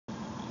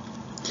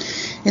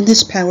In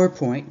this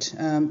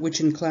PowerPoint, which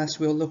in class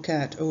we'll look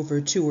at over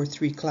 2 or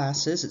 3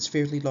 classes, it's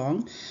fairly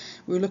long,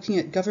 we're looking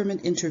at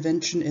government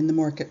intervention in the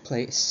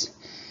marketplace.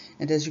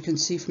 And as you can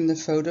see from the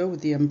photo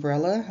with the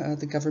umbrella,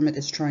 the government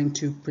is trying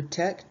to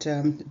protect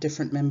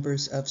different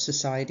members of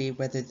society,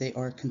 whether they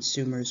are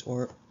consumers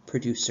or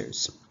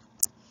producers.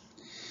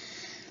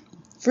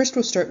 First,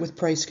 we'll start with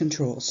price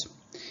controls.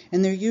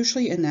 And they're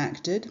usually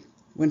enacted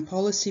when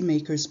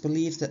policymakers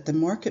believe that the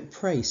market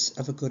price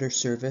of a good or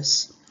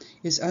service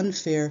is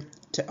unfair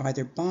to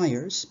either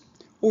buyers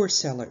or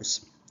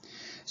sellers.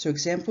 So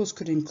examples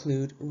could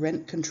include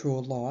rent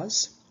control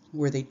laws,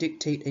 where they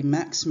dictate a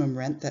maximum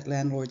rent that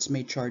landlords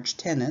may charge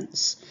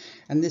tenants,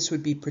 and this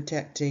would be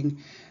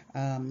protecting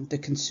the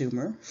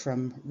consumer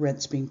from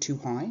rents being too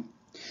high,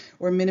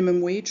 or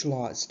minimum wage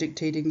laws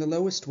dictating the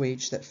lowest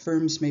wage that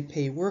firms may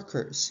pay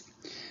workers.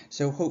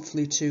 So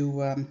hopefully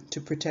to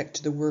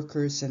protect the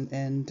workers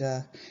and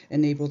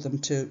enable them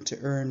to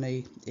earn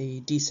a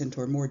decent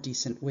or more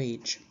decent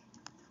wage.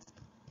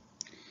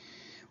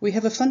 We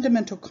have a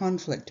fundamental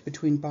conflict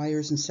between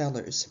buyers and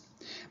sellers.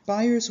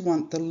 Buyers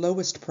want the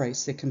lowest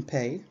price they can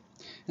pay,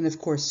 and of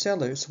course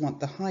sellers want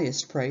the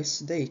highest price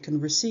they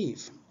can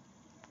receive.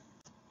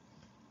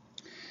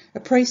 A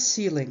price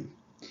ceiling.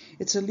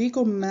 It's a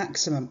legal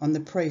maximum on the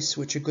price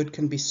which a good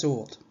can be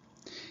sold.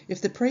 If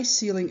the price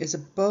ceiling is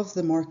above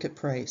the market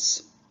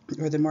price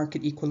or the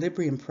market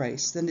equilibrium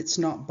price, then it's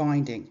not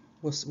binding.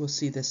 We'll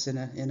see this in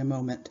a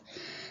moment.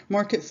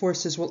 Market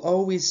forces will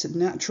always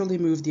naturally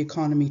move the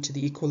economy to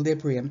the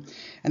equilibrium,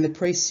 and the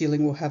price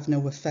ceiling will have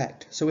no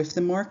effect. So if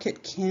the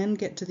market can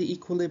get to the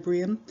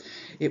equilibrium,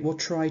 it will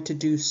try to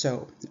do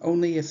so.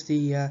 Only if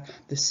the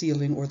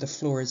ceiling or the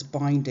floor is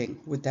binding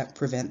would that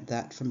prevent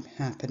that from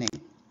happening.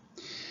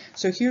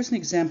 So here's an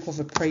example of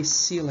a price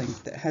ceiling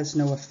that has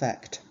no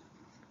effect.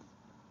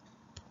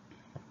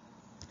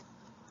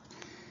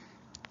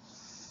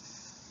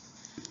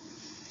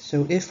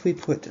 So if we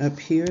put up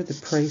here the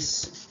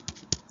price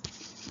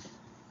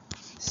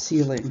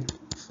ceiling.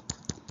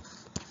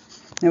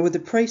 Now with the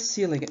price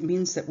ceiling, it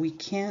means that we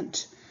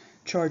can't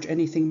charge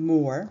anything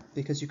more,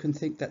 because you can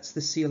think that's the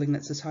ceiling,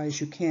 that's as high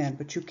as you can,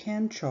 but you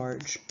can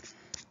charge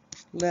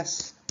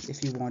less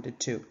if you wanted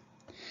to.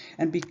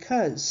 And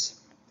because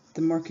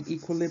the market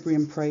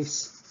equilibrium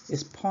price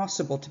is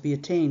possible to be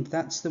attained,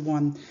 that's the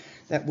one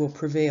that will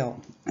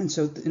prevail. And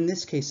so in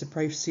this case, the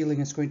price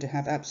ceiling is going to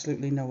have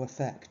absolutely no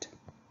effect.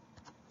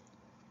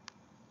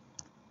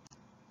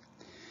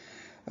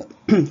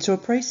 So a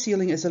price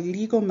ceiling is a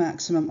legal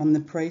maximum on the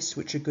price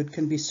which a good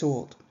can be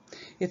sold.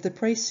 If the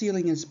price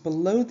ceiling is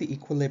below the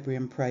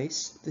equilibrium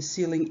price, the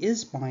ceiling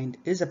is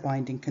a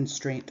binding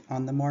constraint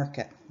on the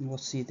market. And we'll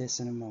see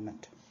this in a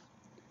moment.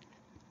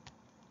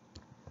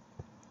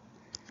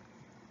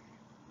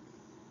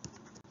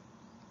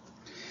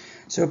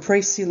 So a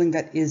price ceiling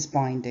that is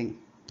binding.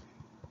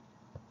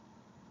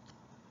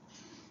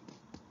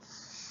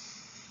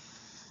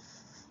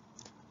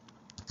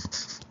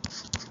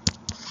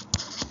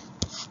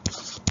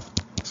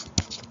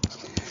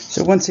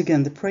 So once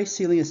again, the price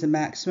ceiling is the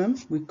maximum.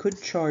 We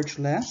could charge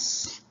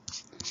less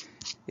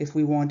if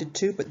we wanted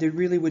to, but there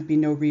really would be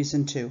no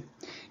reason to.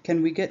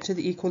 Can we get to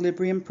the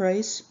equilibrium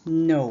price?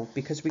 No,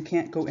 because we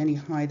can't go any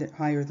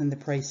higher than the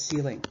price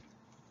ceiling.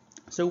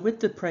 So with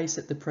the price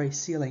at the price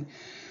ceiling,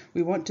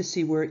 we want to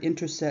see where it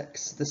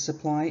intersects the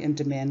supply and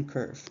demand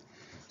curve.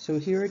 So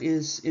here it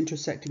is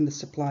intersecting the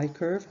supply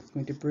curve.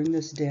 I'm going to bring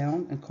this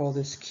down and call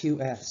this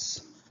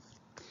QS.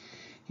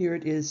 Here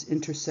it is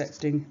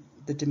intersecting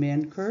the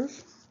demand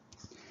curve.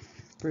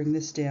 Bring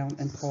this down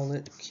and call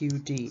it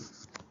QD.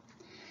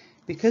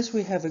 Because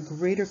we have a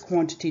greater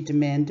quantity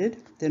demanded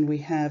than we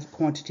have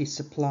quantity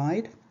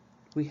supplied,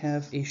 we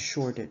have a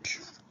shortage.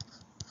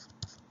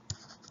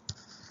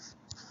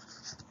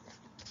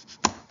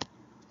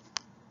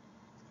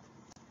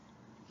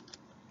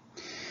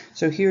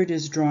 So here it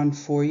is drawn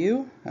for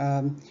you.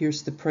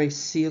 Here's the price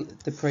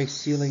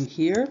ceiling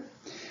here.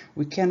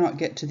 We cannot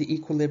get to the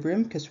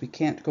equilibrium because we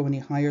can't go any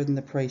higher than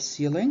the price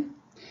ceiling.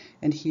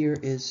 And here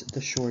is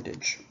the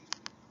shortage.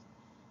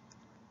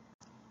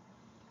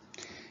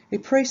 A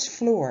price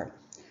floor.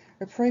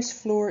 A price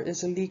floor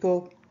is a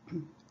legal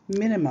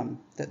minimum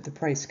that the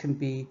price can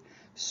be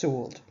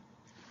sold.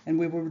 And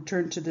we will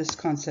return to this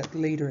concept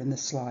later in the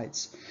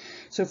slides.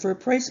 So for a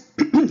price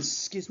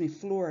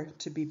floor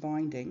to be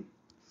binding,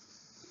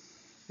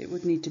 it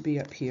would need to be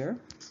up here.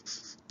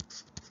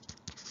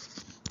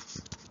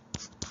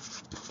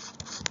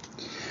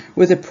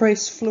 With a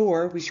price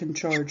floor, we can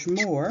charge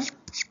more,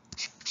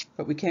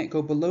 but we can't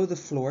go below the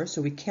floor,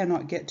 so we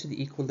cannot get to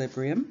the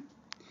equilibrium.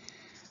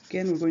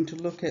 Again, we're going to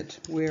look at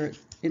where it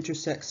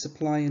intersects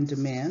supply and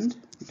demand.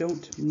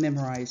 Don't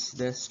memorize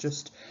this,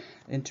 just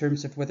in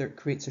terms of whether it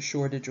creates a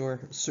shortage or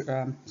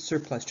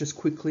surplus. Just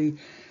quickly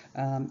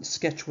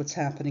sketch what's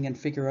happening and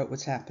figure out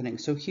what's happening.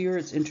 So here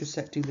it's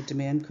intersecting the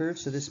demand curve,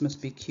 so this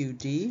must be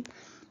QD.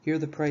 Here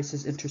the price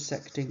is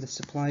intersecting the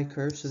supply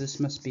curve, so this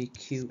must be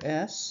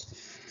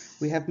QS.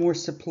 We have more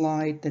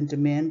supplied than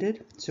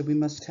demanded, so we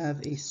must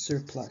have a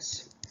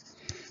surplus.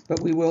 but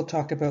we will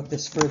talk about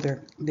this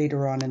further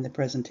later on in the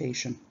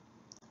presentation.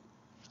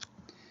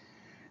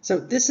 So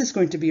this is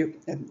going to be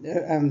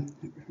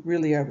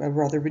really a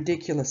rather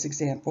ridiculous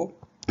example,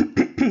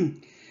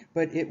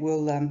 but it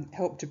will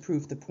help to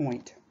prove the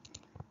point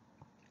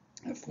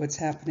of what's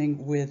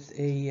happening with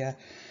a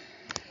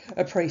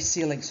price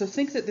ceiling. So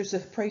think that there's a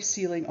price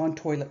ceiling on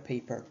toilet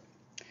paper.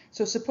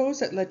 So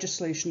suppose that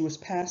legislation was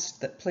passed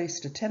that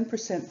placed a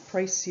 10%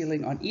 price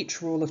ceiling on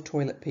each roll of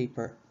toilet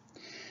paper.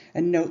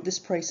 And note, this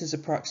price is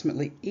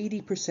approximately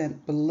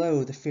 80%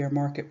 below the fair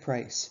market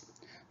price.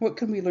 What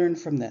can we learn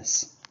from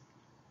this?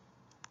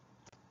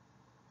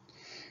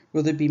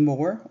 Will there be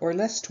more or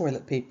less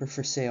toilet paper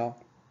for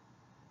sale?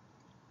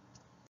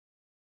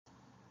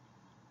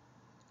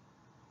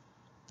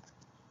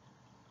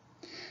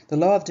 The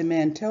law of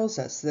demand tells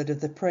us that if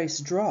the price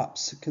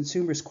drops,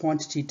 consumers'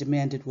 quantity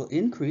demanded will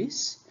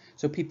increase,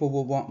 so people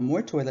will want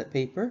more toilet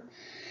paper.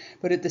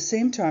 But at the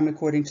same time,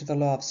 according to the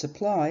law of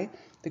supply,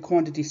 the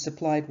quantity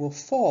supplied will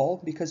fall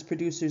because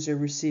producers are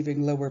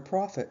receiving lower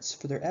profits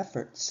for their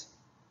efforts.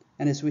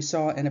 And as we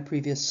saw in a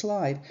previous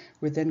slide,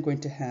 we're then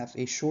going to have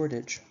a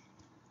shortage.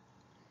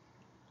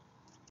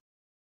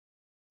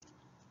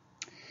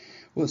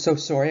 Well, so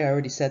sorry, I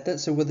already said that.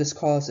 So will this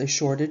cause a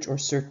shortage or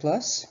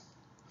surplus?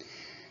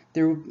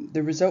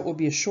 The result will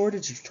be a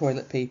shortage of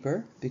toilet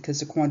paper because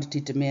the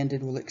quantity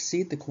demanded will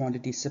exceed the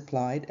quantity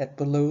supplied at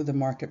below the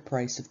market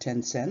price of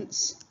 10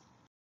 cents.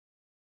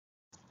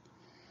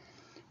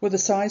 Will the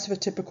size of a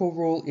typical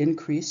roll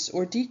increase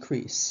or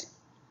decrease?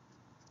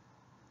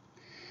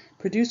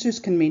 Producers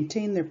can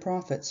maintain their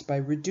profits by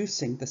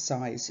reducing the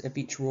size of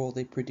each roll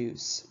they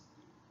produce.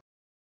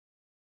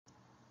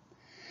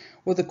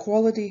 Will the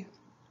quality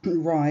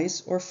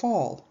rise or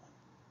fall?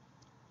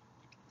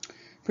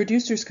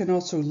 Producers can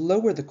also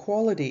lower the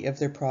quality of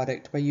their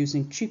product by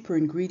using cheaper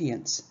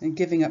ingredients and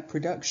giving up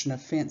production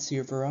of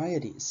fancier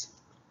varieties.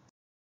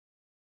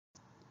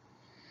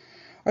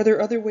 Are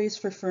there other ways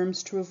for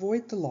firms to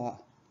avoid the law?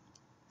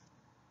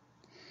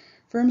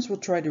 Firms will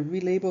try to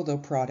relabel their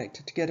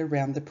product to get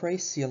around the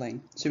price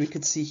ceiling. So we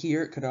could see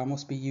here it could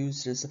almost be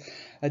used as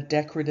a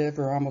decorative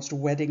or almost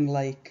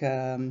wedding-like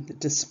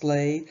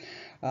display.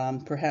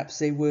 Perhaps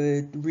they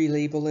would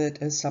relabel it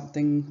as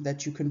something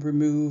that you can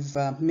remove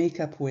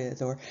makeup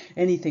with, or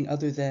anything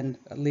other than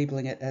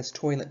labeling it as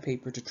toilet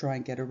paper to try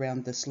and get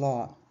around this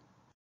law.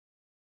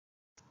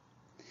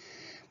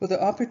 Will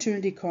the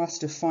opportunity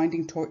cost of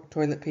finding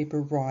toilet paper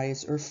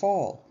rise or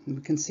fall? And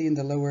we can see in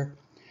the lower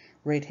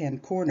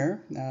right-hand corner,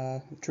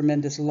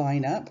 tremendous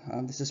lineup.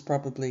 This is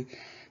probably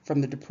from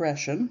the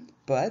Depression,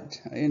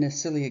 but in a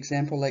silly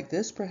example like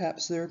this,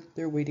 perhaps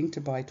they're waiting to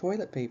buy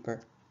toilet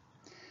paper.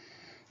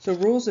 So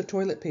rolls of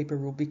toilet paper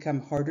will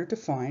become harder to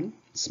find,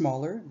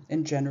 smaller,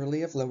 and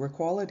generally of lower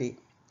quality.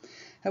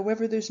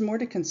 However, there's more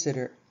to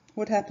consider.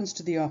 What happens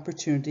to the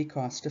opportunity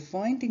cost of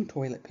finding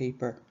toilet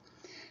paper?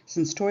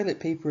 Since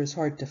toilet paper is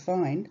hard to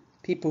find,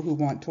 people who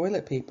want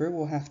toilet paper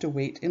will have to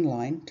wait in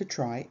line to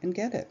try and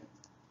get it.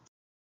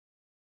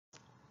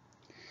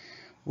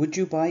 Would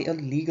you buy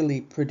illegally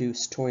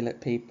produced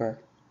toilet paper?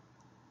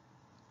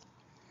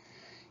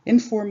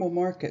 Informal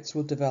markets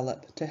will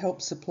develop to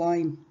help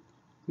supply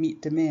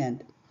meet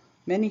demand.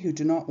 Many who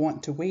do not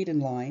want to wait in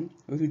line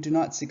or who do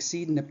not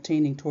succeed in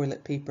obtaining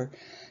toilet paper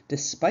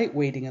despite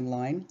waiting in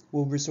line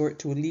will resort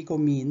to illegal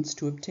means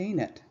to obtain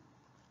it.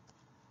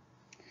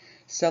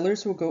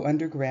 Sellers will go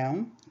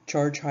underground,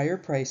 charge higher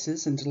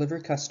prices, and deliver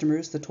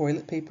customers the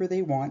toilet paper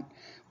they want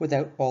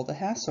without all the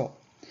hassle,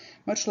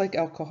 much like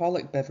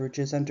alcoholic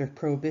beverages under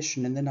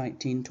Prohibition in the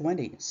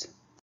 1920s.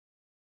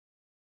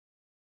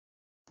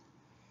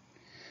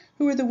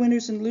 Who are the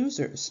winners and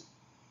losers?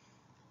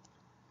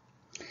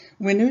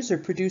 Winners are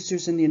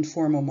producers in the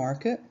informal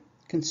market,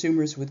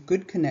 consumers with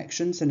good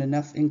connections and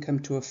enough income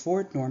to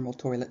afford normal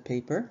toilet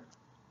paper,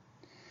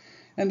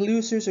 and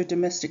losers are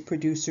domestic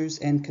producers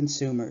and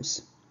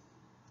consumers.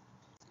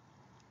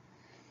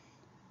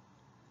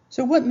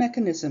 So what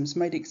mechanisms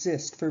might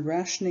exist for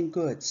rationing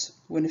goods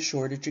when a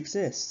shortage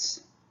exists?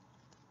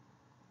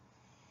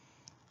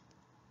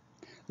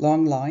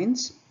 Long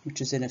lines,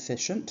 which is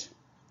inefficient.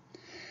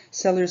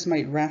 Sellers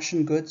might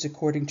ration goods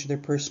according to their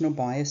personal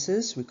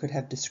biases. We could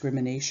have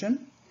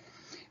discrimination.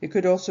 It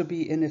could also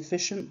be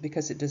inefficient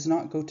because it does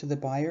not go to the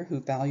buyer who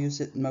values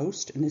it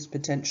most and is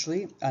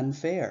potentially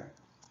unfair.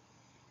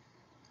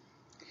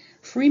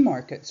 Free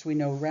markets, we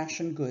know,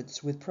 ration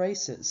goods with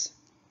prices.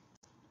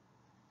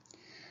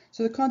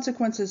 So the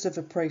consequences of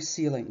a price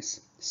ceilings: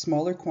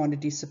 smaller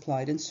quantities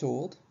supplied and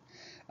sold,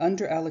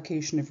 under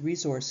allocation of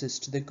resources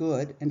to the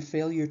good and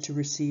failure to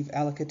receive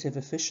allocative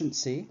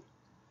efficiency,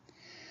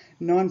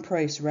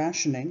 non-price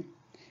rationing,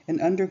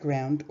 and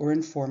underground or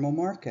informal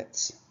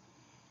markets.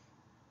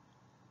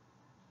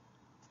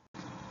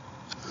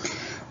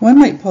 Why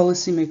might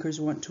policymakers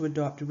want to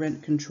adopt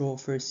rent control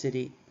for a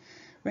city?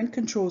 Rent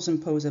controls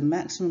impose a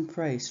maximum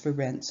price for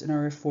rents and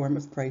are a form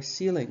of price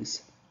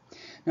ceilings.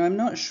 Now, I'm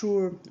not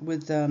sure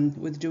with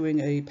doing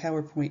a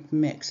PowerPoint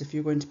mix if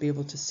you're going to be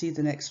able to see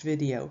the next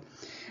video,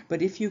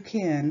 But if you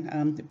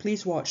can,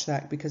 please watch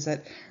that, because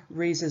that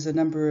raises a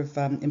number of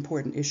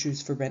important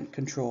issues for rent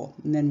control.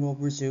 And then we'll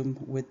resume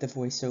with the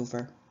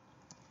voiceover.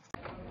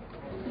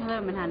 Hello,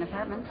 Manhattan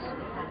Apartments.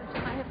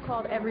 I have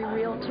called every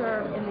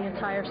realtor in the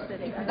entire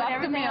city.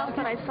 Everything else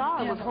that I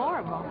saw was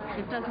horrible.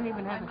 It doesn't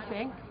even have a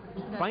sink.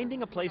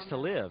 Finding a place to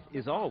live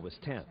is always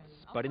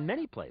tense, but in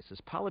many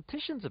places,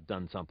 politicians have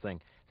done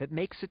something that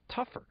makes it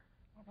tougher.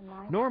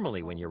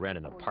 Normally, when you rent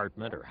an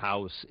apartment or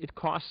house, it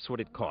costs what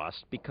it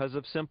costs because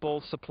of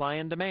simple supply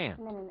and demand.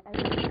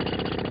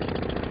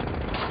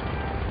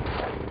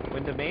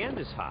 When demand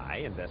is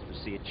high,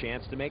 investors see a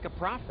chance to make a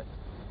profit.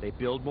 They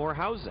build more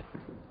housing.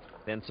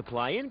 Then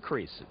supply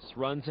increases,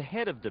 runs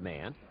ahead of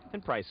demand,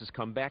 and prices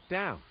come back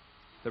down.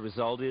 The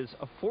result is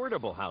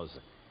affordable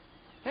housing.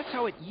 That's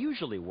how it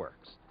usually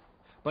works.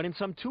 But in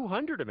some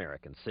 200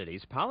 American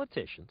cities,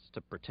 politicians,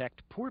 to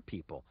protect poor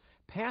people,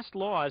 passed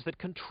laws that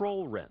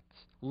control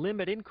rents,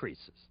 limit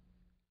increases.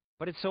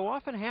 But it so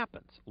often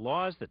happens,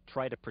 laws that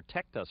try to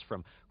protect us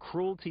from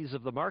cruelties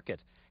of the market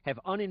have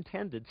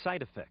unintended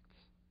side effects.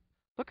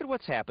 Look at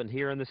what's happened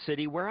here in the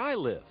city where I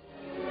live.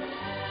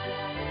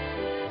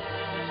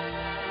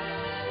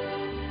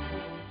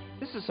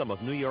 This is some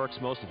of New York's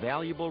most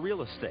valuable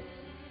real estate.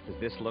 Does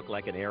this look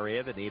like an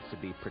area that needs to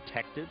be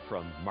protected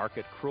from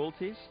market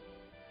cruelties?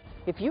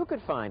 If you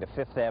could find a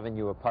Fifth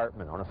Avenue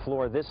apartment on a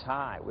floor this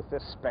high with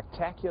this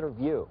spectacular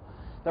view,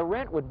 the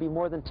rent would be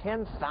more than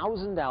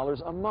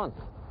 $10,000 a month.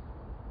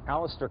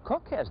 Alistair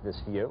Cook has this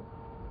view.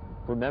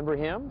 Remember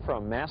him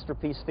from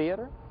Masterpiece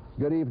Theater?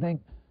 Good evening.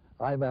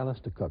 I'm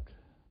Alistair Cook.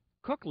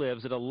 Cook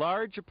lives at a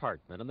large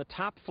apartment on the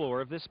top floor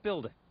of this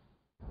building.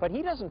 But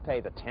he doesn't pay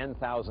the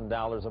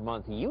 $10,000 a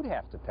month you'd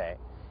have to pay.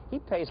 He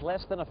pays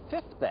less than a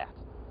fifth that.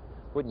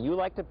 Wouldn't you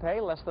like to pay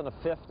less than a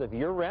fifth of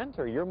your rent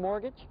or your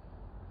mortgage?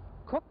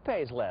 Cook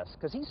pays less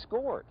because he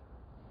scored.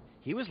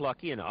 He was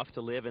lucky enough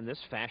to live in this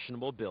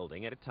fashionable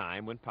building at a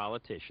time when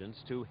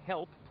politicians, to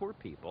help poor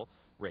people,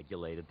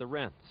 regulated the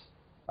rents.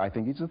 I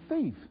think he's a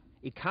thief.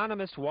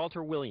 Economist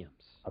Walter Williams.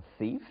 A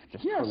thief?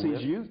 Yes,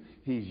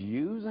 he's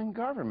using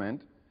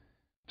government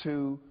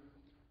to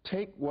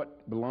take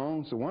what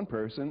belongs to one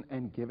person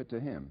and give it to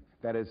him.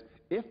 That is,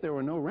 if there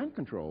were no rent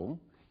control,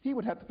 he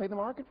would have to pay the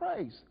market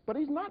price. But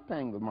he's not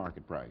paying the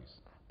market price.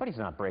 But he's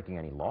not breaking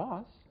any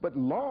laws. But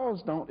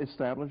laws don't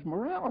establish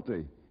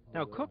morality.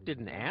 Now, Cook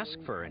didn't ask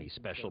for any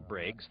special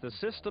breaks. The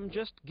system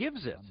just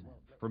gives it.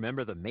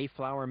 Remember the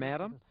Mayflower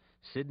Madam?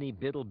 Sidney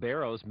Biddle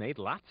Barrows made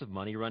lots of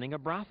money running a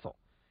brothel.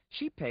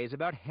 She pays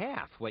about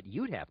half what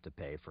you'd have to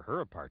pay for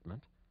her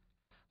apartment.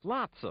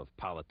 Lots of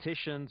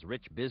politicians,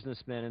 rich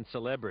businessmen, and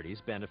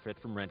celebrities benefit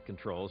from rent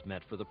controls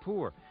meant for the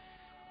poor.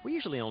 We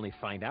usually only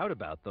find out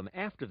about them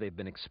after they've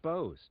been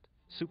exposed.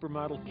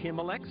 Supermodel Kim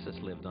Alexis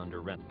lived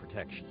under rent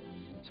protection.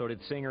 So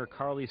did singer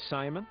Carly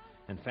Simon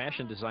and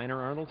fashion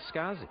designer Arnold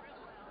Scazi.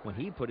 When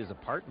he put his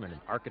apartment in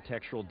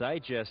Architectural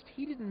Digest,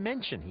 he didn't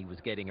mention he was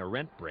getting a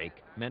rent break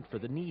meant for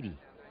the needy.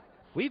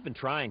 We've been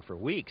trying for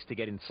weeks to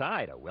get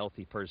inside a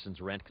wealthy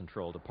person's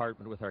rent-controlled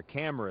apartment with our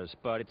cameras,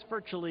 but it's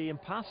virtually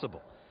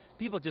impossible.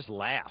 People just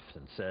laughed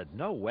and said,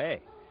 no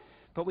way.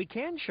 But we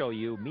can show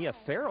you Mia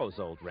Farrow's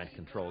old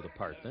rent-controlled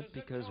apartment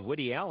because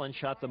Woody Allen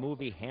shot the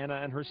movie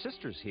Hannah and Her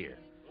Sisters here.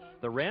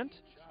 The rent,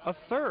 a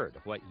third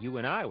of what you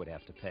and I would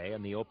have to pay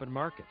on the open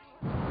market.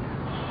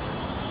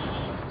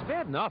 It's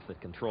bad enough that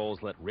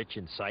controls let rich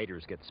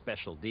insiders get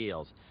special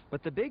deals,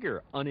 but the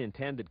bigger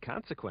unintended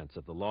consequence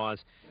of the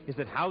laws is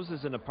that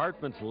houses and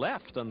apartments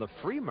left on the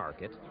free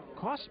market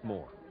cost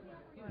more.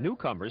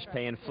 Newcomers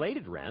pay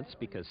inflated rents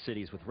because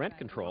cities with rent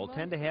control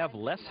tend to have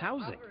less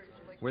housing.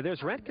 Where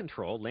there's rent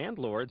control,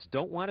 landlords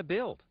don't want to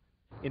build.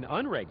 In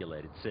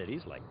unregulated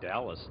cities like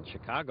Dallas and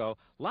Chicago,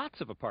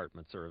 lots of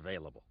apartments are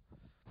available.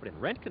 But in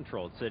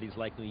rent-controlled cities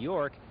like New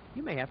York,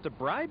 you may have to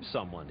bribe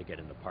someone to get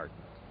an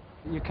apartment.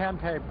 You can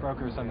pay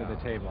brokers under the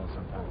table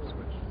sometimes,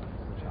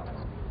 which helps.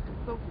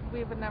 But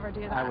we would never do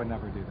that. I would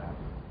never do that.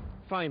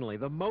 Finally,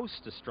 the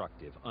most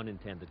destructive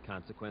unintended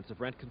consequence of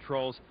rent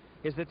controls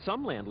is that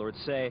some landlords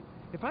say,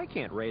 if I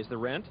can't raise the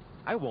rent,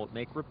 I won't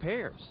make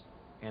repairs.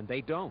 And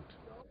they don't.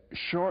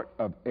 Short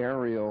of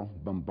aerial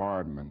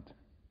bombardment,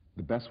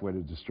 the best way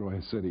to destroy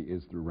a city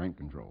is through rent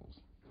controls.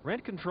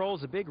 Rent control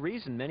is a big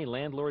reason many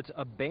landlords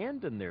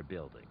abandon their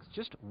buildings,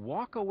 just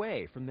walk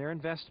away from their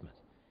investment.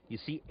 You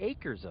see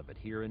acres of it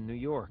here in New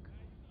York.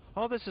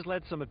 All this has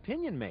led some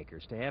opinion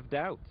makers to have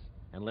doubts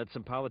and led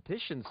some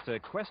politicians to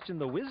question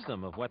the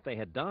wisdom of what they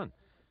had done.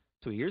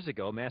 2 years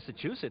ago,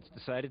 Massachusetts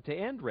decided to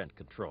end rent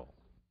control.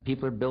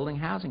 People are building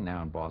housing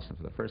now in Boston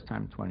for the first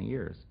time in 20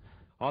 years.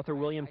 Author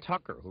William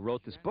Tucker, who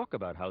wrote this book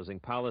about housing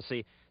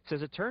policy,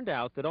 says it turned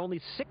out that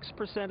only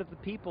 6% of the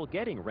people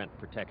getting rent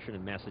protection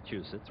in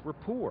Massachusetts were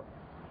poor.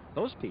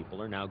 Those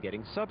people are now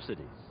getting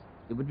subsidies.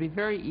 It would be a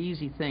very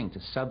easy thing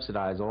to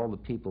subsidize all the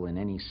people in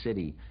any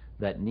city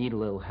that need a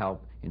little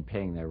help in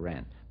paying their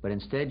rent. But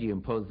instead you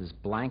impose this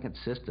blanket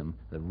system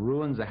that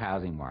ruins the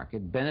housing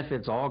market,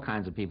 benefits all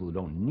kinds of people who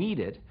don't need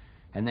it,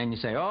 and then you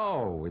say,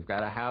 oh, we've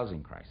got a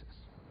housing crisis.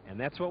 And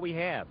that's what we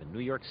have in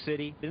New York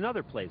City and in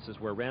other places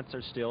where rents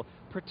are still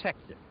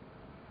protected.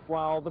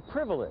 While the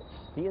privileged,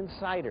 the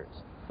insiders,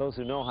 those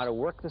who know how to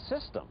work the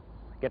system,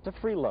 get to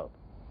freeload.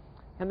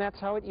 And that's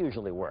how it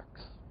usually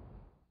works.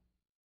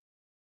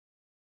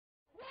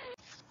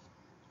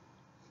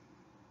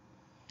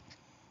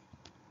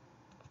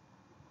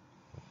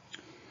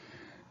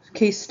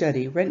 Case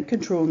study, rent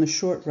control in the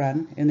short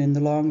run and in the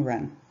long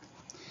run.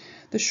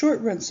 The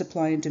short run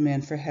supply and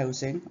demand for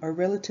housing are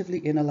relatively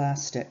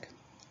inelastic.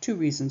 Two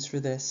reasons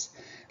for this.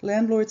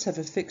 Landlords have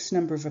a fixed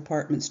number of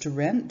apartments to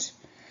rent,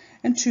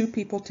 and two,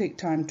 people take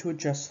time to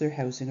adjust their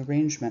housing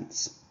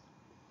arrangements.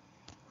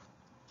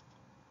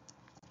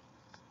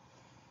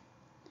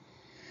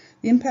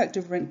 The impact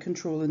of rent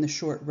control in the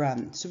short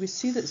run. So we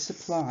see that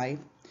supply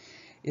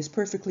is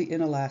perfectly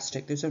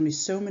inelastic. There's only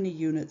so many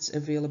units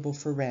available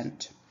for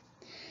rent.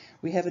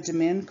 We have a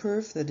demand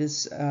curve that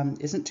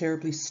isn't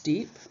terribly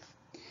steep,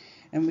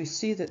 and we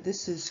see that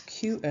this is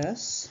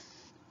QS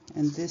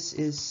and this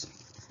is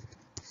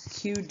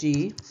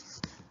QD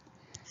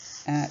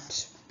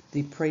at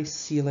the price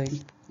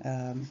ceiling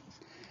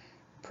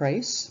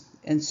price.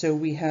 And so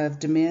we have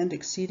demand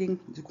exceeding,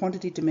 the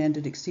quantity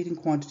demanded exceeding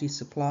quantity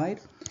supplied,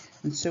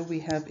 and so we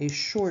have a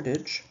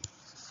shortage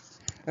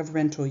of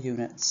rental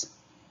units.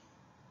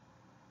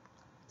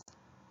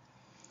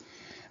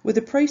 With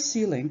a price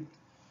ceiling,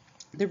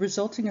 the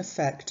resulting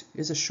effect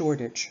is a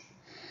shortage.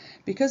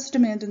 Because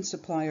demand and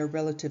supply are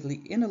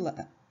relatively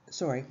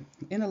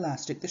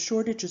inelastic, the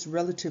shortage is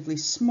relatively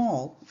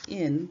small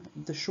in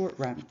the short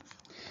run.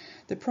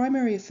 The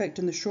primary effect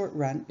in the short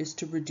run is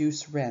to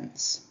reduce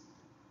rents.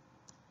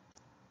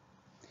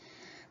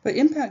 But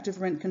impact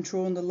of rent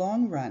control in the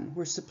long run,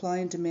 where supply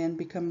and demand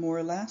become more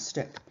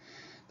elastic.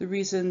 The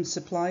reason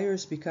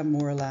suppliers become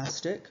more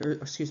elastic, or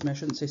excuse me, I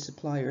shouldn't say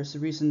suppliers, the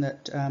reason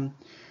that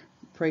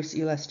price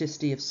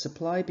elasticity of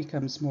supply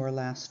becomes more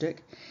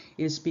elastic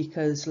is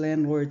because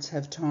landlords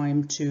have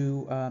time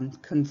to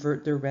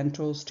convert their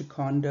rentals to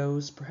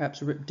condos,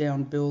 perhaps rip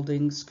down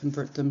buildings,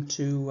 convert them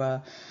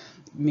to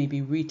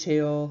maybe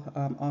retail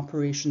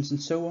operations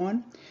and so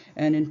on.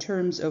 And in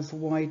terms of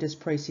why does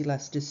price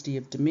elasticity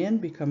of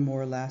demand become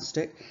more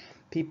elastic,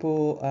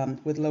 people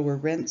with lower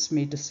rents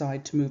may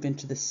decide to move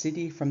into the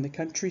city from the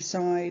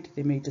countryside.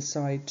 They may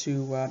decide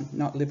to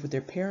not live with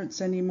their parents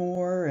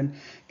anymore and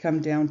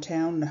come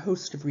downtown, and a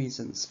host of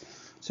reasons.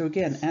 So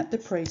again, at the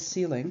price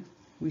ceiling,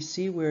 we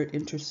see where it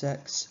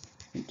intercepts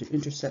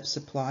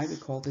supply. We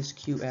call this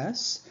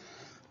QS.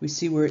 We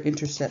see where it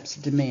intercepts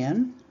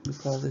demand. We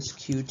call this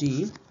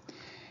QD.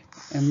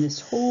 And this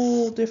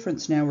whole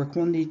difference now, where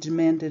quantity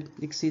demanded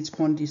exceeds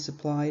quantity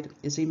supplied,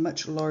 is a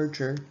much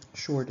larger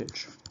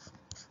shortage.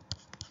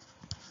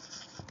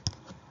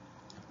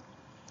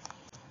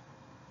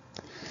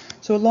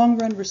 So a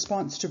long-run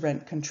response to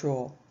rent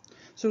control.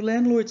 So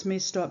landlords may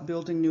stop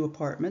building new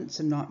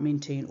apartments and not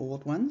maintain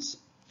old ones.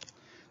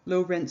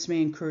 Low rents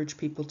may encourage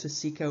people to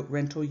seek out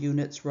rental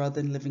units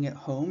rather than living at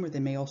home, or they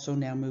may also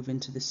now move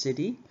into the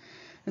city.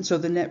 And so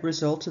the net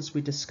result, as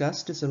we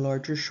discussed, is a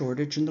larger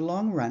shortage in the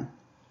long run.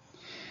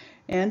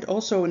 And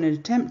also, in an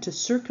attempt to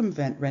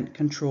circumvent rent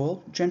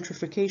control,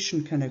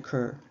 gentrification can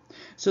occur.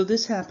 So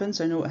this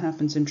happens, I know it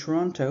happens in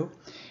Toronto,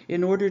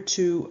 in order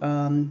to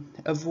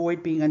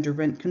avoid being under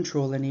rent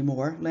control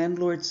anymore,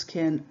 landlords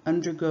can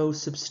undergo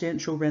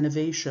substantial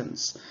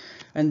renovations.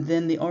 And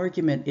then the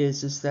argument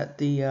is that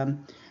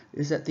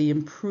the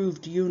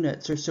improved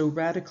units are so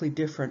radically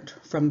different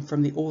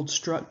from the old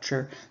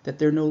structure that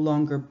they're no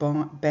longer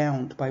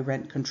bound by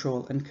rent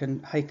control and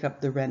can hike up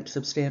the rent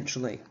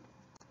substantially.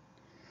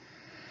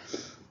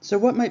 So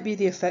what might be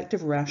the effect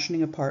of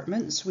rationing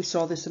apartments? We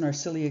saw this in our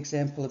silly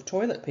example of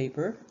toilet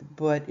paper,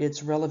 but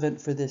it's relevant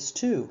for this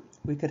too.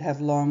 We could have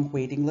long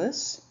waiting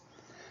lists.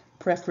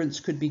 Preference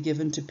could be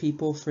given to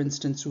people, for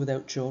instance,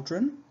 without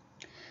children.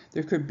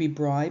 There could be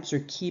bribes or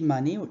key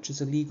money, which is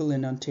illegal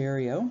in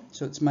Ontario.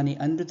 So it's money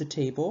under the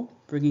table,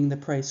 bringing the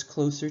price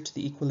closer to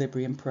the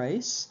equilibrium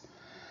price.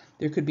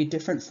 There could be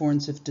different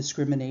forms of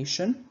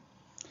discrimination.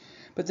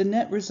 But the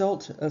net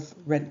result of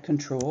rent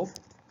control,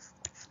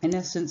 in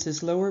essence,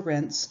 is lower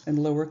rents and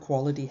lower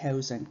quality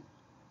housing.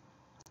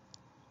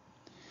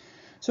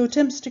 So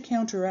attempts to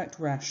counteract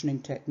rationing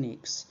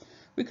techniques.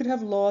 We could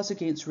have laws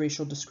against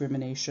racial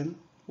discrimination,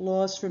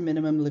 laws for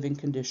minimum living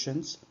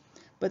conditions,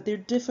 but they're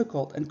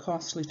difficult and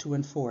costly to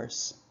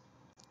enforce.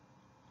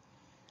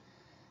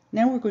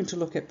 Now we're going to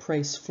look at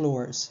price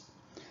floors.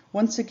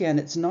 Once again,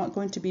 it's not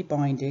going to be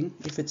binding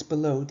if it's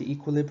below the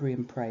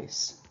equilibrium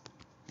price.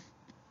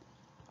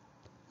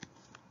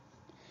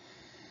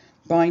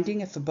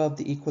 Binding if above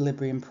the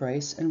equilibrium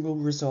price, and will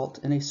result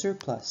in a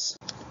surplus.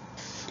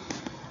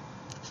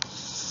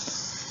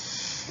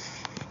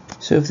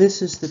 So if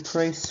this is the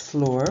price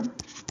floor,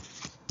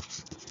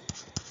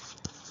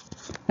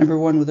 number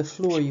one, with a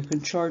floor you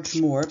can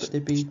charge more, but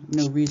there'd be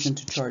no reason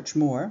to charge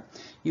more.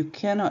 You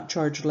cannot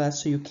charge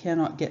less, so you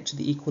cannot get to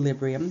the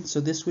equilibrium,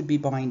 so this would be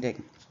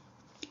binding.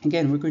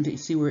 Again, we're going to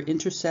see where it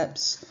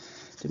intercepts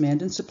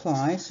demand and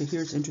supply. So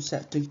here's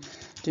intercepting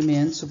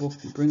demand, so we'll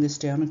bring this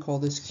down and call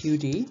this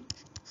QD.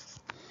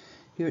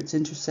 Here it's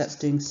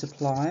intercepting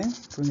supply,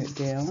 bring it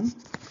down,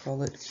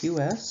 call it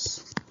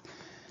QS.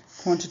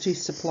 Quantity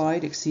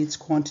supplied exceeds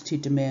quantity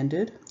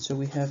demanded, so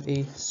we have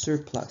a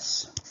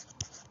surplus.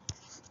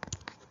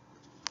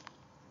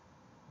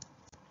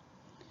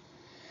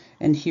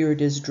 And here it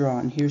is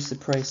drawn. Here's the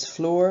price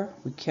floor.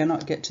 We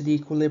cannot get to the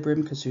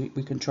equilibrium because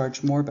we can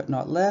charge more but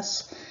not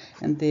less.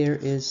 And there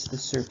is the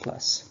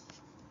surplus.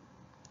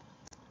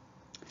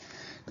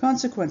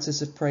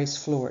 Consequences of price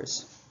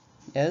floors.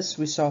 As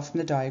we saw from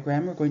the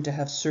diagram, we're going to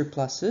have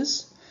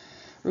surpluses.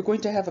 We're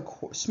going to have a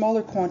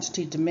smaller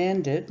quantity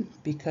demanded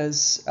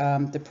because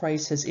the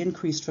price has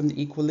increased from the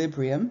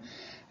equilibrium.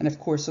 And of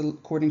course,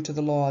 according to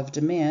the law of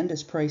demand,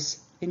 as price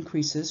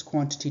increases,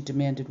 quantity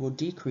demanded will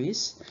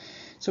decrease.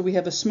 So we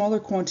have a smaller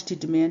quantity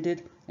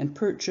demanded and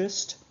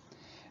purchased.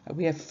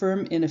 We have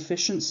firm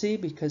inefficiency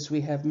because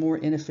we have more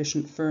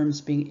inefficient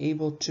firms being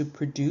able to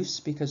produce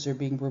because they're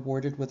being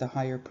rewarded with a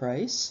higher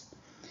price.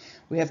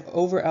 We have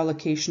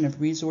over-allocation of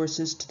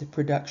resources to the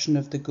production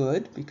of the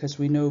good because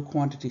we know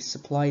quantity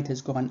supplied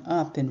has gone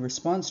up in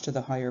response to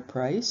the higher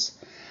price.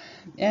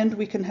 And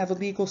we can have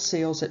illegal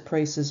sales at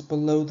prices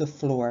below the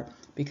floor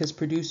because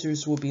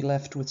producers will be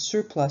left with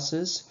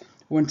surpluses,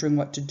 wondering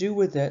what to do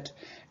with it,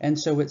 and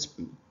so it's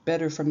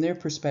better from their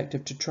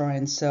perspective to try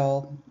and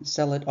sell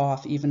it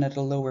off even at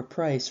a lower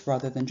price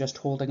rather than just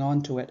holding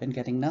on to it and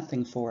getting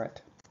nothing for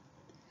it.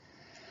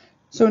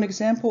 So an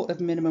example of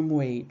minimum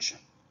wage.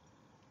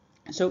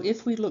 So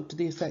if we looked at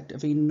the effect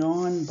of a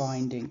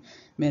non-binding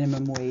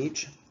minimum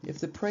wage, if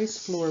the price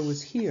floor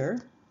was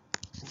here,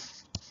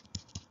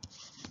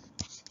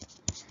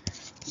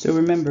 so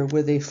remember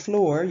with a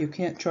floor you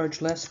can't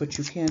charge less but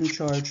you can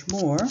charge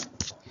more.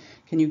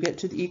 Can you get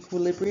to the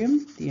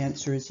equilibrium? The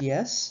answer is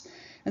yes.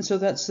 And so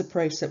that's the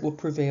price that will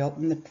prevail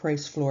and the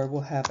price floor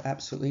will have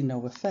absolutely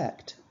no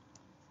effect.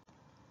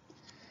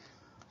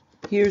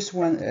 Here's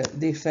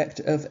the effect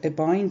of a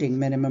binding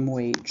minimum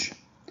wage.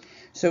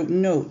 So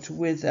note,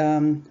 with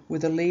a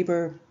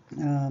labor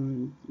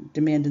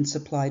demand and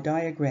supply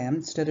diagram,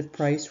 instead of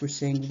price we're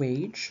saying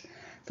wage.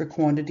 For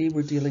quantity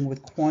we're dealing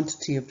with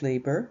quantity of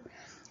labor.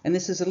 And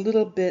this is a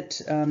little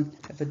bit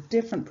of a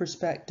different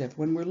perspective.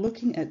 When we're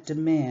looking at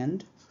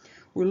demand,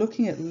 we're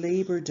looking at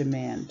labor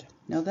demand.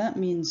 Now that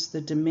means the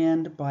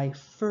demand by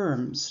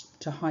firms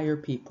to hire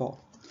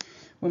people.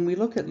 When we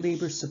look at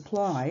labor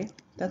supply,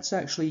 that's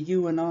actually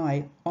you and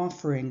I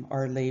offering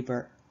our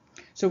labor.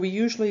 So we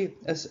usually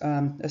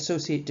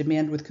associate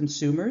demand with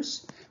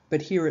consumers,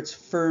 but here it's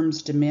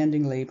firms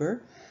demanding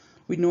labor.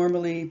 We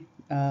normally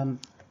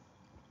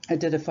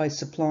identify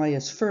supply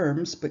as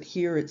firms, but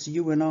here it's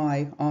you and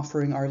I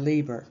offering our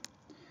labor.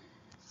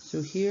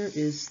 So here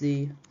is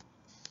the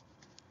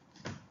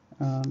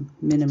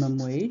minimum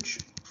wage.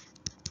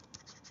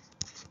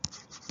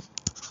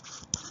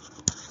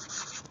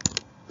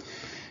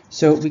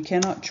 So we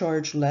cannot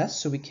charge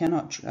less, so we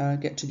cannot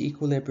get to the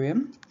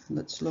equilibrium.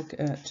 Let's look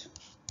at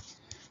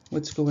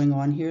what's going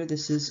on here.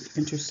 This is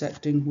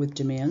intersecting with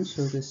demand,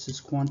 so this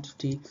is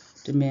quantity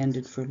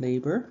demanded for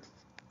labor.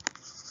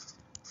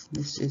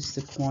 This is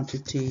the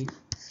quantity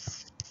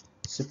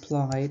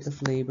supplied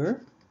of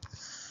labor.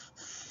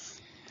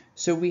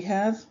 So we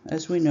have,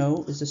 as we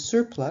know, is a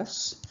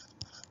surplus,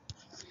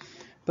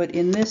 but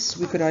in this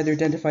we could either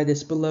identify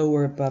this below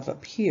or above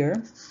up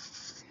here.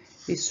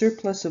 A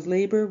surplus of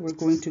labor we're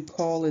going to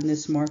call in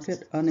this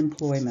market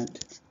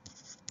unemployment.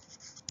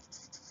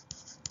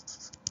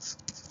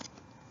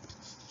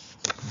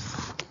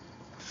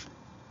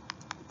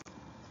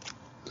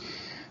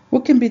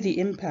 What can be the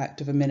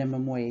impact of a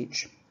minimum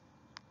wage?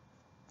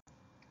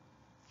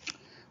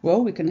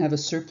 Well, we can have a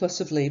surplus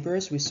of labor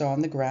as we saw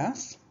in the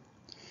graph.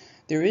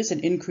 There is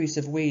an increase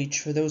of wage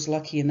for those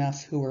lucky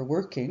enough who are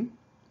working.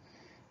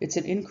 It's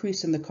an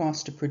increase in the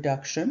cost of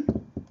production,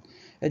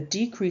 a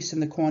decrease in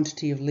the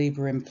quantity of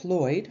labor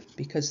employed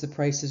because the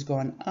price has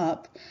gone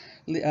up.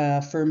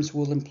 Firms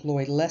will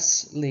employ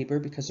less labor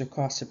because their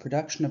costs of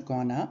production have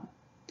gone up.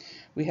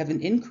 We have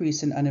an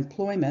increase in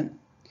unemployment,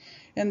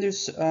 and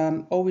there's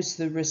always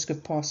the risk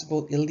of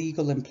possible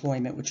illegal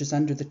employment, which is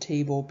under the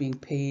table being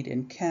paid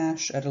in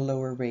cash at a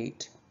lower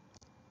rate.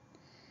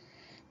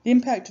 The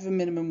impact of a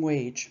minimum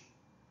wage.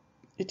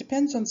 It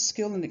depends on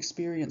skill and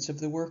experience of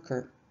the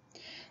worker.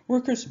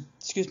 Workers,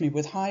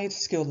 with high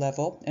skill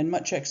level and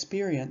much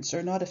experience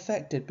are not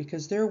affected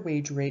because their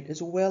wage rate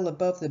is well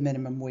above the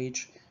minimum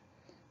wage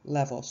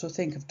level. So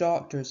think of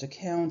doctors,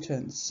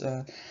 accountants,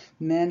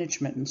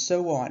 management, and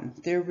so on.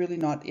 They're really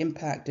not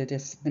impacted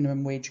if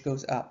minimum wage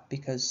goes up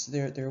because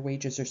their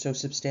wages are so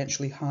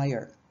substantially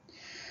higher.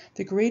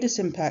 The greatest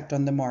impact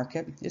on the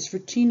market is for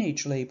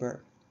teenage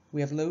labor.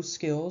 We have low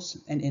skills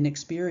and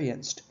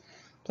inexperienced.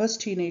 Plus,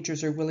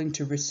 teenagers are willing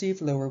to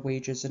receive lower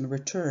wages in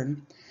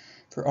return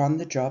for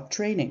on-the-job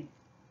training.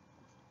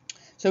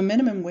 So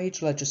minimum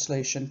wage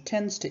legislation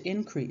tends to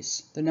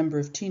increase the number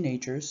of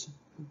teenagers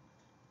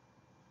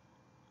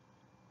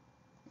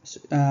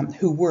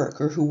who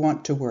work or who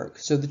want to work.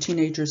 So the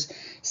teenagers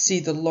see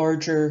the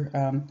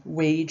larger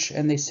wage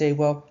and they say,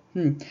 well,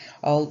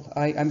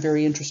 I'm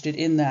very interested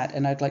in that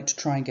and I'd like to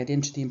try and get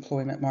into the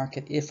employment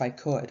market if I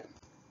could.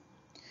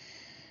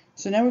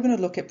 So now we're going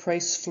to look at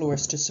price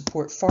floors to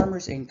support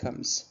farmers'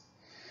 incomes.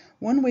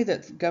 One way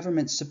that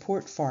governments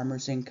support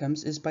farmers'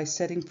 incomes is by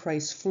setting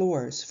price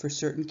floors for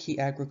certain key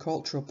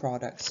agricultural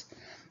products.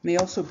 It may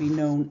also be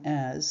known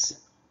as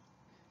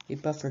a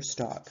buffer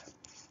stock.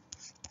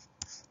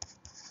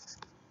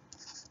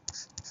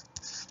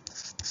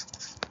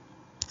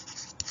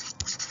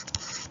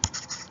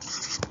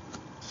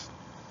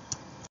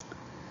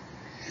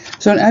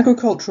 So an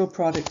agricultural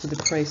product with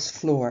a price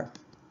floor.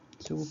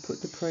 So we'll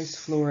put the price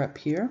floor up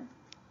here.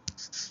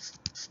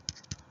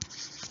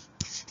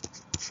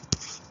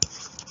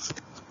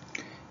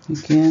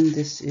 Again,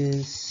 this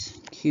is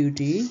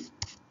QD.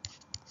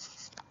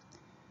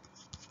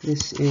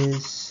 This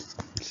is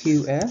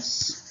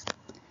QS.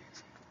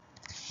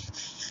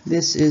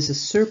 This is a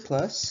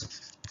surplus.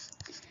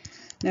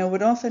 Now,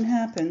 what often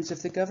happens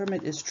if the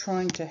government is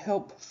trying to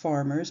help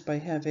farmers by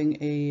having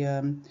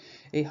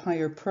a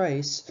higher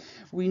price,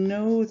 we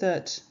know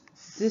that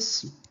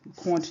this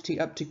quantity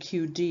up to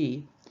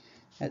QD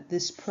at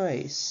this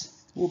price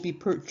will be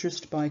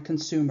purchased by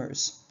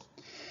consumers.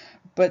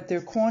 But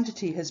their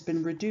quantity has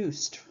been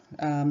reduced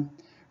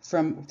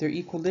from their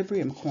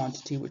equilibrium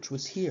quantity, which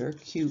was here,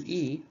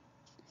 QE,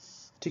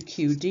 to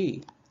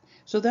QD.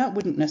 So that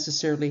wouldn't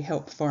necessarily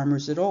help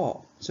farmers at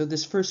all. So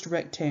this first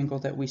rectangle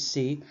that we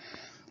see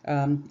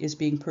is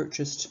being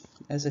purchased,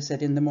 as I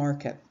said, in the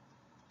market.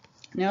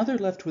 Now they're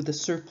left with a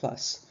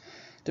surplus.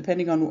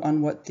 Depending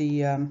on what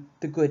the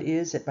good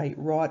is, it might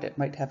rot, it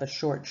might have a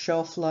short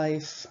shelf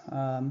life,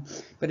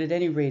 but at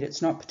any rate,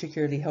 it's not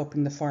particularly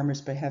helping the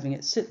farmers by having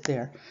it sit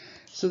there.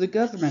 So the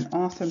government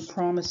often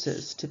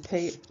promises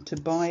to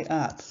buy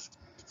up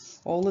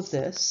all of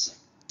this.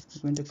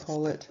 I'm going to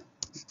call it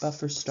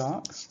buffer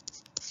stock,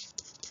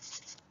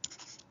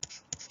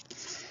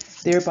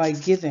 thereby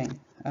giving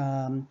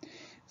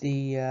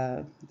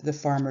the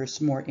farmers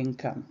more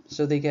income.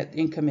 So they get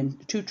income in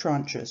two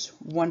tranches,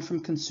 one from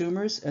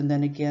consumers and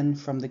then again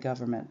from the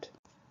government.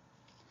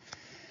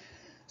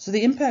 So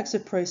the impacts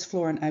of price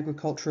floor on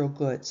agricultural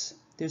goods.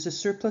 There's a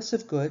surplus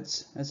of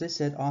goods, as I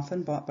said,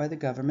 often bought by the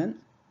government.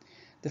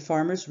 The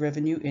farmers'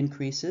 revenue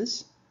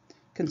increases.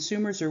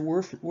 Consumers are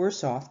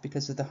worse off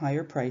because of the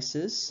higher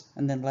prices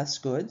and then less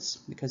goods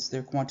because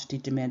their quantity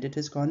demanded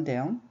has gone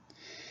down.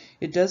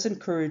 It does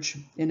encourage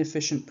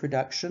inefficient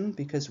production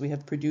because we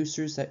have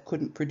producers that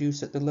couldn't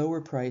produce at the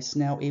lower price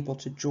now able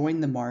to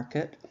join the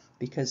market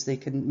because they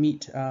can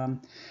meet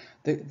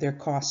their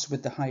costs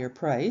with the higher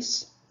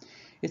price.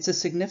 It's a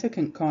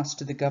significant cost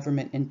to the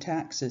government in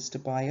taxes to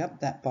buy up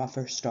that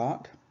buffer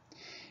stock.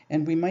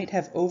 And we might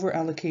have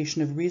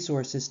over-allocation of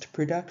resources to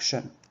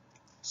production.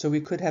 So we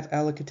could have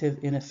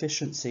allocative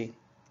inefficiency.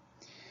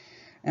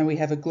 And we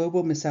have a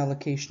global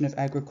misallocation of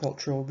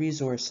agricultural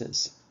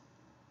resources.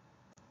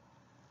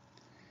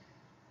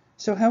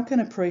 So how can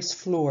a price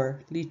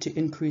floor lead to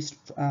increased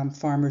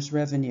farmers'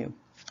 revenue?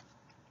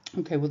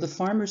 Okay, well, the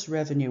farmers'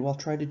 revenue, I'll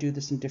try to do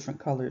this in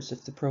different colors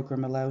if the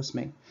program allows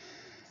me.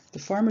 The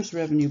farmers'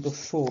 revenue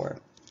before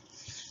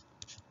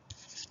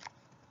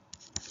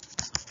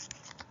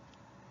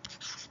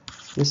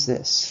is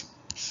this.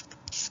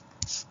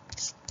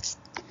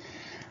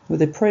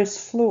 With a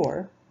price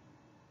floor,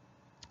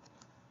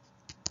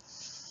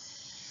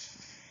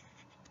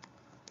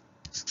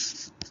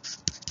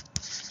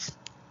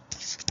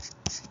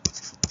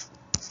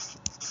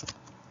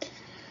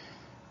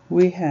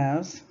 we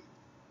have,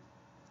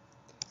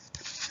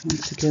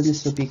 once again,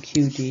 this will be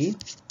QD,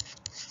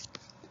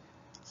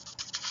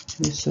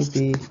 this will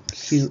be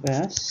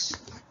QS,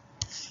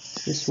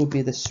 this will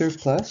be the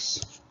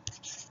surplus,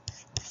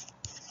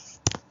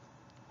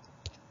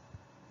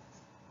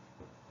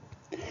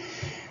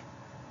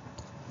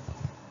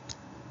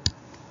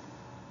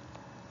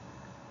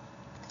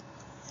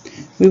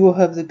 we will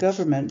have the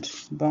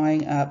government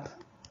buying up.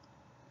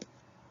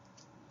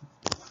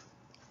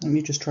 Let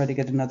me just try to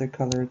get another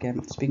color again.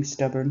 It's being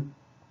stubborn.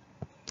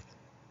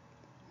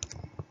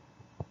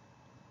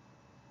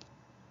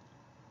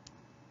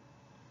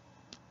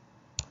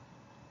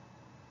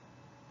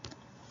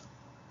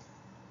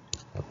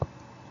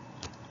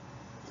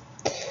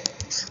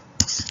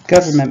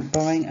 Government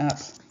buying up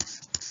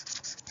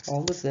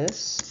all of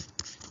this,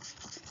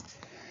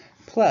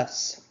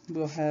 plus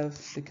we'll have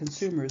the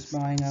consumers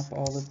buying up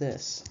all of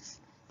this.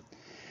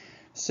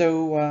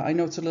 So I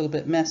know it's a little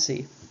bit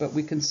messy, but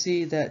we can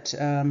see that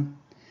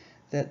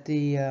that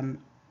the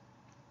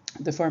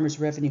farmers'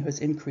 revenue has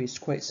increased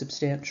quite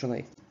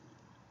substantially.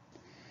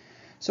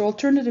 So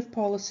alternative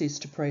policies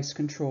to price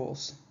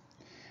controls.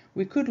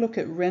 We could look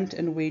at rent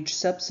and wage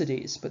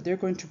subsidies, but they're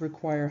going to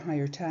require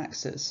higher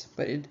taxes.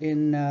 But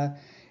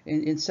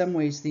in some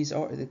ways, these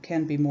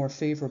can be more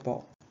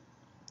favorable.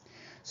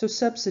 So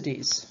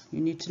subsidies, you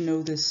need to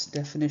know this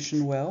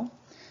definition well.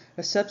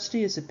 A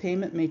subsidy is a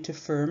payment made to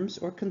firms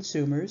or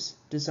consumers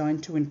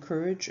designed to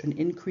encourage an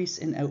increase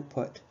in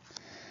output.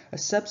 A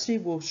subsidy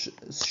will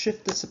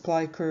shift the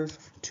supply curve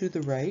to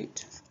the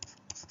right.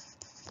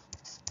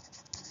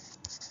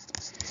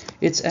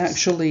 It's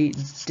actually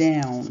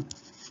down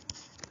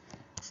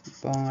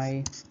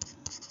by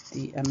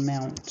the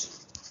amount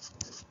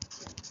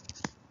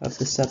of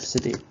the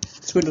subsidy.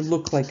 It's going to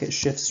look like it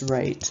shifts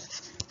right,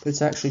 but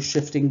it's actually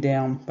shifting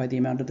down by the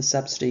amount of the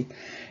subsidy,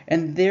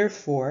 and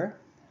therefore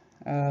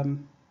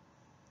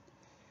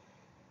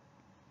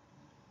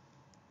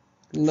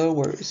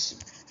lowers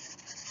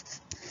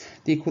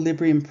the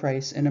equilibrium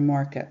price in a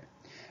market.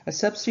 A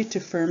subsidy to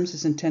firms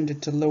is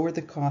intended to lower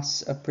the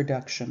costs of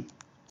production.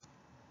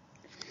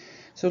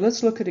 So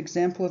let's look at an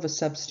example of a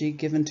subsidy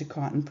given to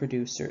cotton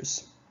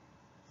producers.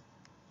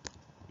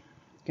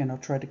 Again, I'll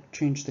try to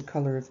change the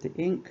color of the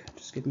ink.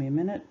 Just give me a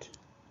minute.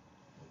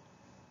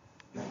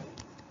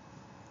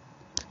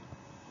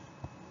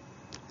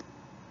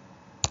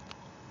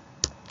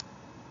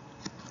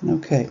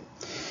 Okay,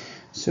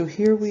 so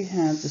here we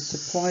have the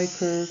supply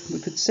curve. We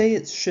could say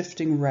it's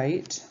shifting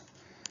right,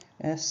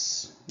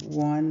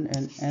 S1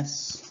 and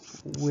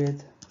S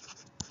with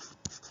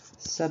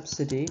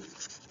subsidy.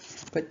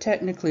 But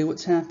technically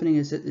what's happening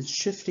is that it's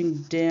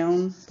shifting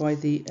down by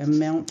the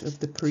amount of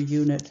the per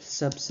unit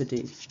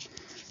subsidy.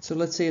 So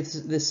let's say if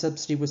this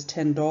subsidy was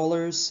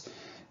 $10,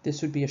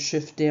 this would be a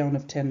shift down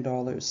of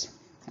 $10.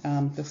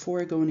 Before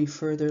I go any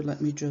further,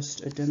 let me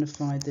just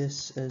identify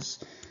this as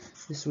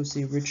this was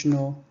the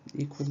original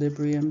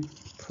equilibrium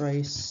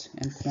price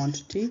and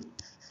quantity.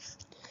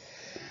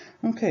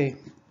 Okay,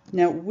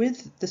 now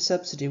with the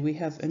subsidy we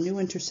have a new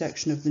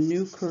intersection of the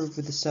new curve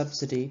with the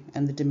subsidy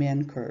and the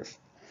demand curve.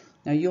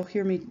 Now you'll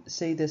hear me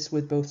say this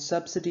with both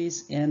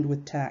subsidies and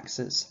with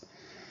taxes.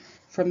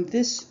 From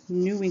this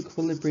new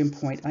equilibrium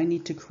point, I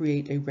need to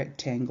create a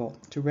rectangle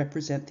to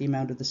represent the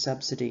amount of the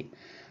subsidy.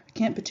 I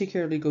can't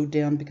particularly go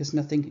down because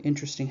nothing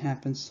interesting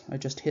happens. I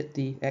just hit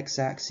the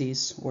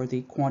x-axis or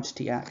the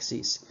quantity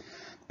axis.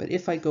 But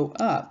if I go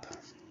up,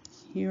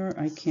 here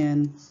I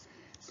can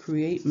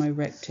create my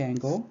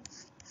rectangle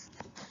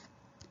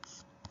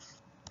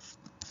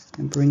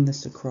and bring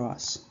this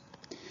across.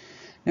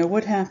 Now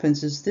what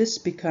happens is this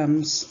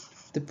becomes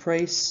the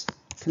price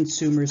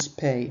consumers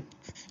pay.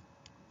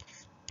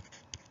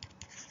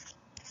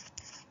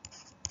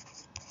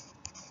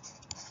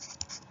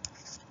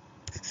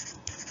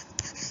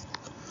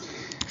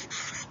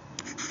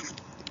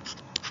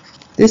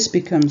 This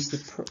becomes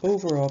the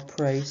overall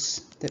price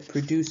that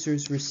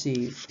producers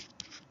receive.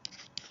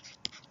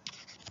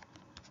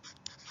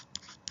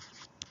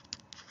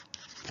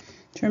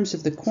 In terms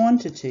of the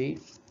quantity,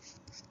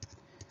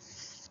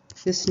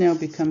 this now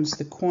becomes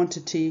the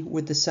quantity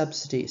with the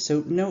subsidy.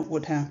 So note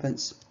what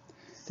happens.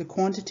 The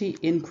quantity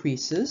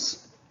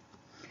increases.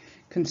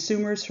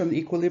 Consumers from the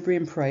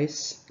equilibrium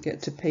price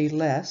get to pay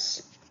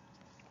less,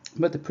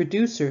 but the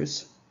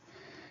producers,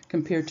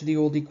 compared to the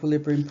old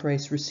equilibrium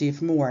price,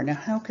 receive more. Now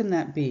how can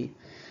that be?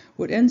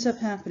 What ends up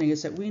happening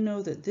is that we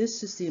know that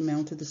this is the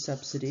amount of the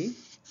subsidy.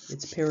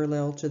 It's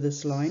parallel to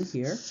this line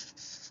here.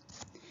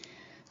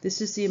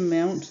 This is the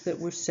amount that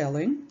we're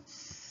selling.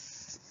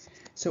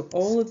 So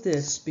all of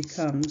this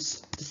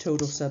becomes the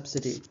total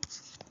subsidy.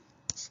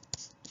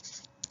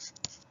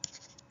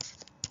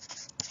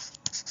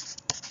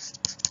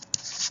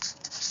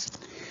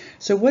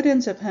 So what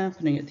ends up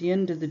happening at the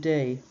end of the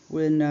day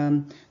when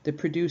the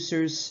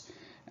producers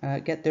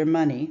get their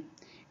money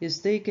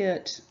is they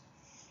get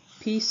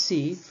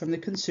PC from the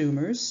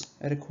consumers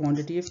at a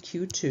quantity of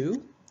Q2.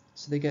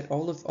 So they get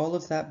all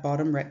of that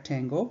bottom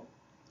rectangle.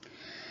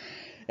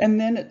 And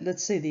then at,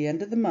 let's say, the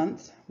end of the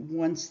month,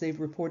 once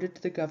they've reported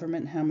to the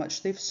government how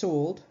much they've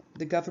sold,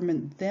 the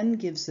government then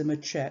gives them a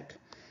check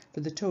for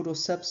the total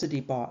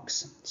subsidy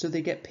box. So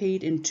they get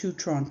paid in 2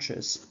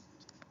 tranches.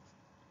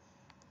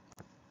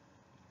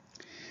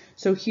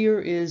 So here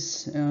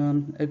is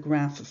a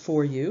graph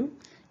for you.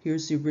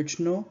 Here's the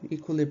original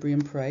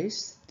equilibrium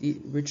price, the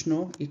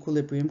original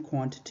equilibrium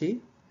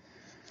quantity.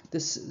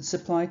 This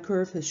supply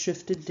curve has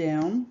shifted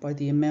down by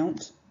the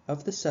amount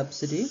of the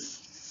subsidy.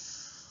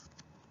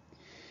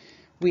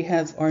 We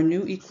have our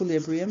new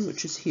equilibrium,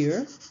 which is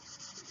here.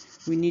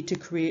 We need to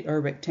create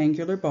our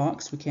rectangular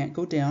box. We can't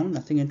go down,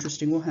 nothing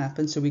interesting will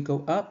happen, so we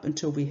go up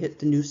until we hit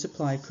the new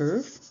supply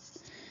curve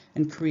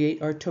and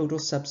create our total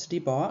subsidy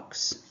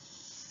box.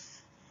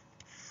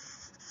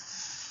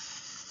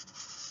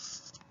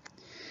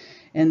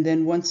 And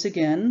then once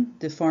again,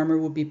 the farmer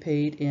will be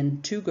paid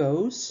in 2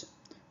 goes.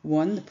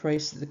 One, the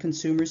price that the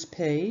consumers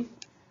pay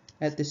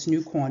at this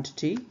new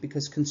quantity,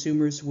 because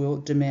consumers will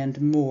demand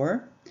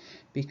more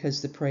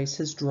because the price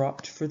has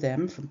dropped for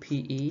them from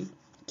PE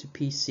to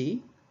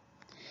PC.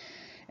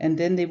 And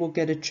then they will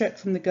get a check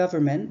from the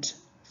government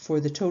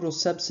for the total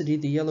subsidy,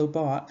 the yellow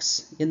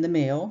box, in the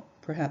mail,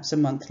 perhaps a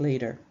month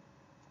later.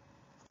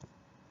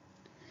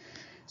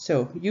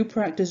 So you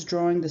practice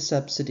drawing the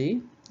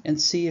subsidy and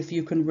see if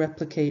you can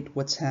replicate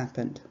what's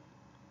happened.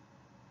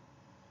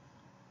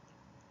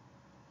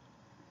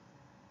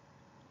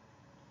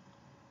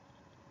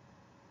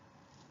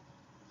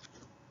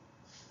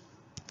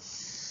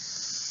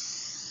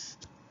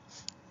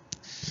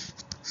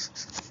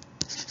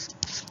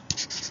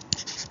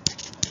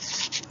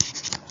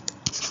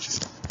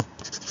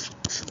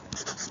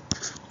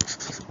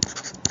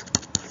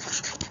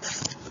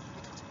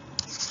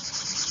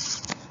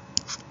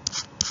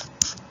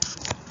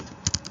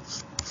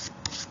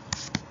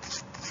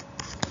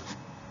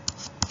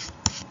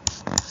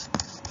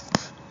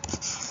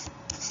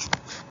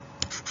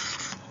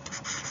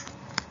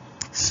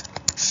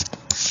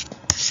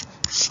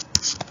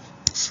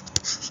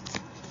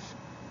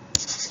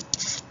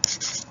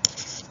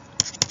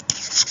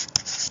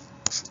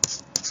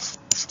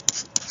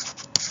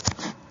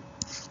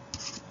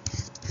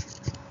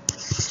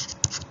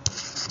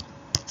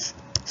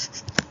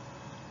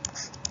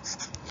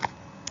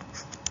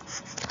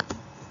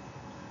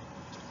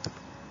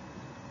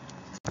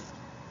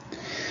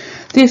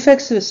 The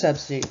effects of a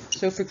subsidy.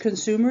 So for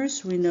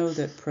consumers, we know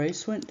that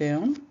price went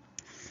down.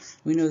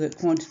 We know that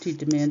quantity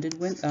demanded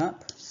went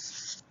up.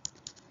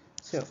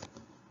 So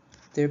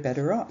they're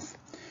better off.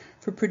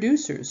 For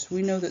producers,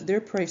 we know that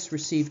their price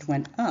received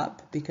went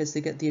up because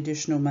they get the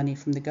additional money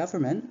from the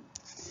government.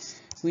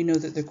 We know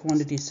that their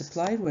quantity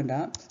supplied went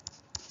up.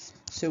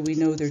 So we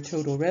know their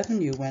total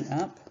revenue went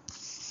up.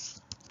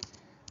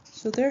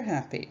 So they're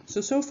happy.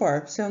 So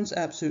far, sounds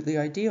absolutely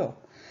ideal.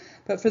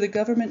 But for the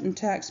government and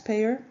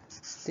taxpayer,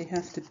 they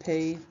have to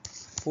pay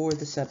for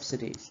the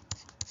subsidy.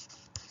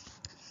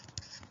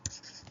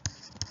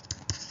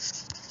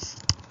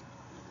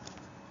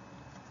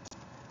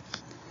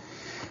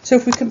 So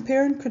if we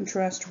compare and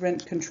contrast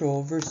rent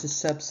control versus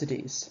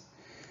subsidies,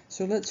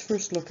 so let's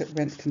first look at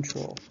rent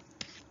control.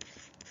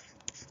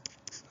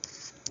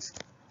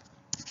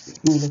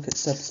 We'll look at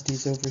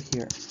subsidies over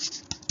here.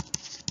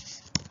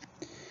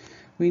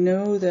 We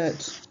know that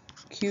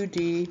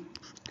QD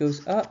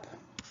goes up,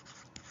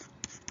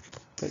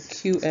 but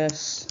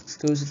QS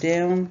goes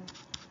down,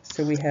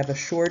 so we have a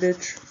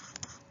shortage,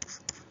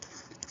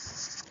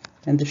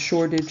 and the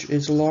shortage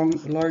is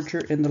larger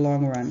in the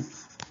long run.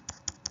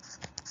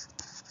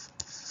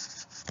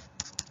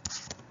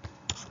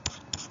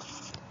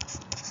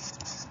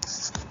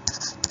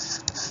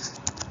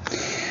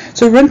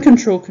 So rent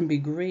control can be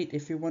great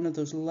if you're one of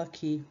those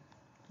lucky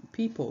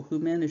people who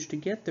manage to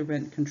get the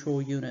rent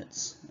control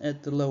units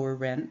at the lower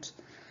rent,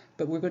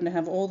 but we're going to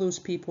have all those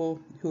people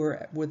who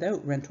are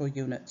without rental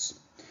units.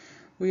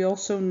 We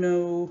also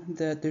know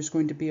that there's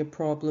going to be a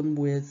problem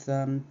with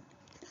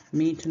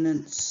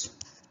maintenance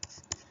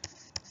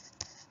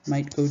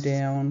might go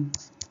down.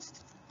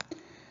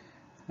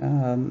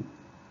 The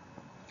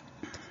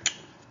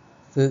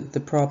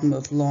problem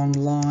of long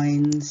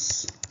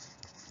lines.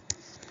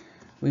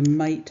 We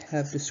might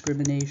have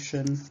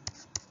discrimination,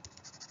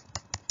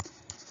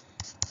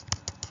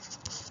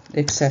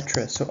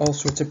 etc. So all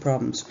sorts of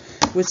problems.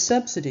 With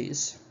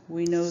subsidies,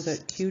 we know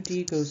that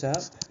QD goes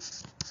up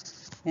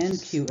and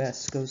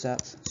QS goes up,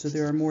 so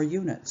there are more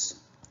units.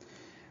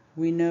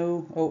 We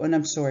know, oh, and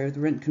I'm sorry, with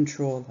rent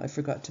control, I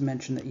forgot to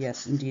mention that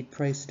yes, indeed,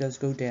 price does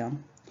go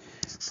down.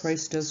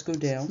 Price does go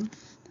down,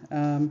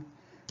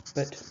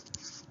 but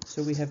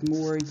so we have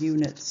more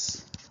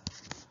units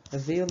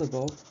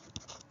available.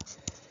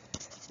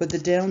 But the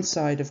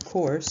downside, of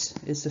course,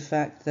 is the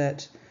fact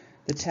that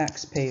the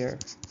taxpayer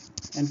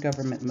and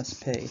government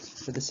must pay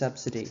for the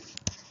subsidy.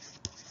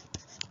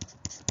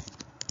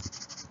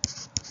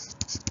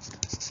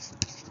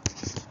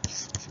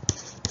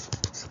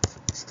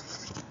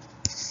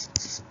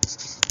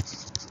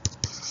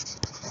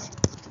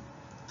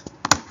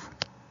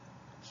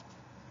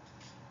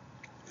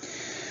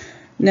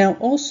 Now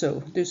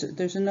also,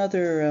 there's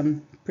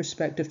another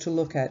perspective to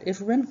look at.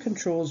 If rent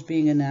control is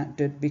being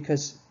enacted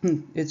because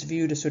it's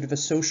viewed as sort of a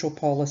social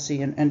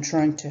policy and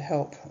trying to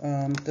help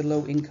the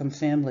low-income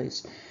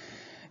families,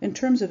 in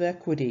terms of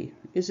equity,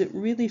 is it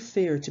really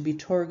fair to be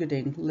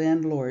targeting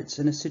landlords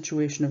in a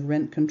situation of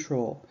rent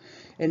control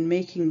and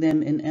making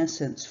them, in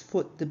essence,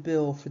 foot the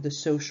bill for the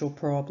social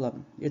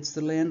problem? It's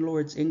the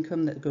landlord's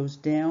income that goes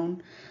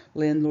down.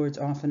 Landlords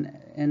often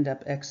end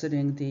up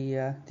exiting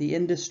the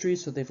industry,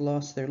 so they've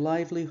lost their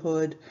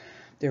livelihood.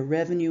 Their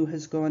revenue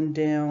has gone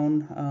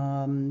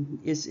down.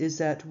 Is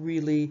that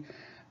really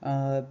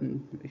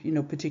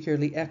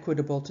particularly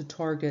equitable to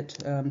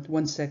target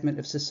one segment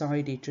of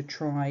society to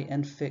try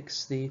and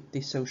fix the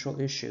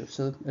social issue?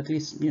 So at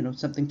least,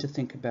 something to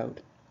think about.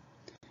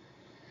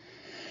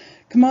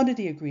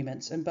 Commodity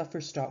agreements and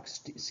buffer stock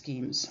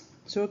schemes.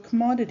 So a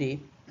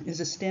commodity is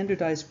a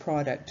standardized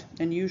product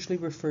and usually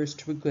refers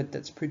to a good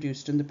that's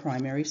produced in the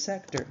primary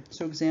sector.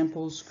 So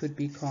examples could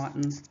be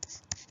cotton,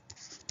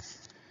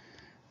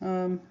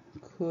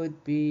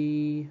 could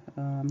be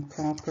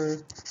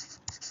copper,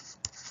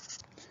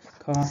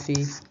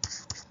 coffee,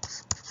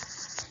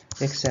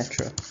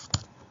 etc.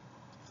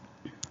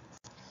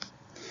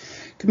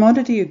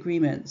 Commodity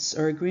agreements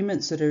are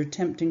agreements that are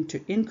attempting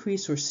to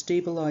increase or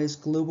stabilize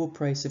global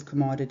price of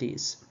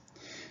commodities.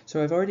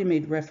 So I've already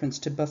made reference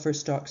to buffer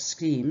stock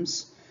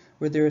schemes,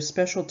 where they're a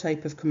special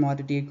type of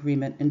commodity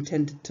agreement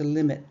intended to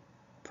limit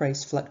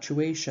price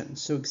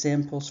fluctuations. So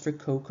examples for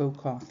cocoa,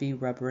 coffee,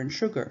 rubber, and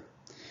sugar.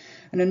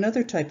 And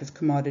another type of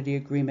commodity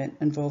agreement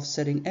involves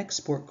setting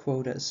export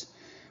quotas,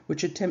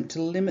 which attempt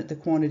to limit the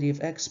quantity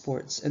of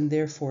exports and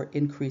therefore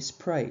increase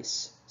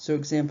price. So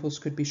examples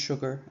could be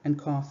sugar and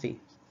coffee.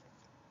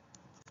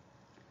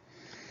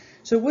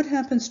 So what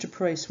happens to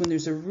price when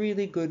there's a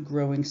really good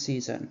growing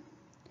season?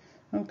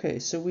 Okay,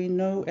 so we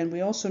know, and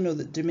we also know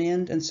that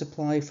demand and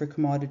supply for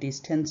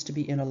commodities tends to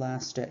be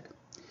inelastic.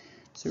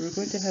 So we're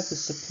going to have the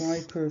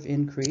supply curve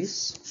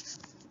increase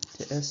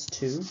to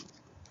S2.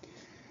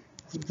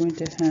 We're going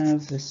to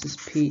have, this is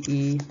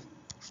PE,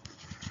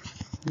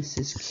 this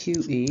is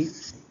QE.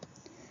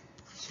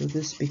 So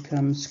this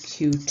becomes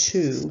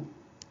Q2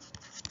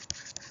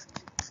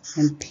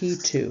 and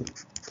P2.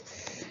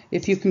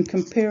 If you can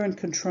compare and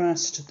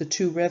contrast the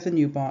two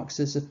revenue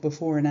boxes of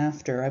before and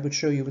after, I would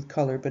show you with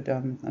color, but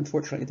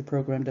unfortunately the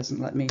program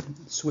doesn't let me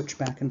switch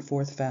back and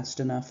forth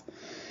fast enough.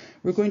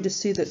 We're going to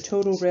see that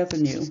total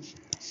revenue,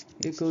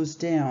 it goes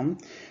down,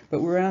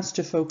 but we're asked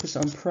to focus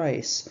on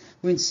price.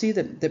 We can see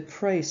that the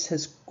price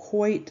has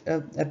quite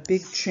a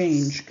big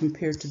change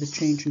compared to the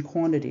change in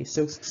quantity.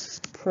 So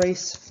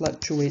price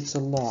fluctuates a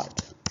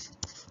lot.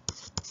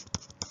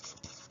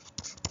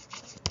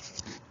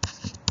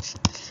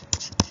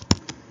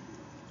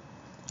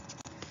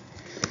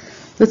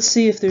 Let's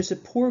see if there's a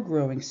poor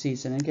growing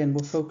season. Again,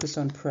 we'll focus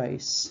on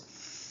price.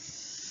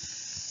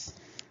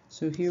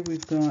 So here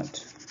we've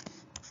got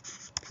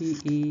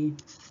PE,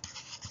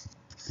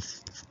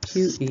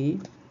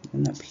 QE,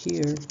 and up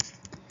here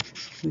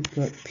we've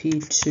got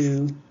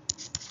P2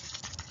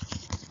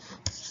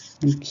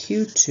 and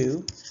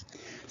Q2.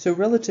 So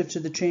relative to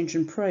the change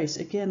in price,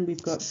 again,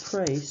 we've got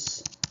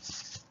price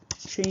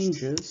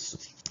changes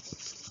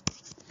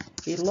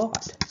a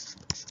lot.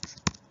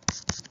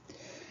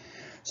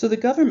 So the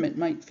government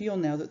might feel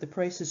now that the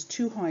price is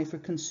too high for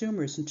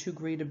consumers and too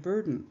great a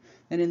burden.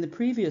 And in the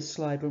previous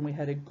slide, when we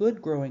had a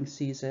good growing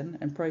season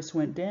and price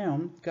went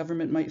down,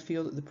 government might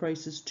feel that the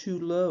price is too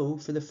low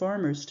for the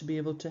farmers to be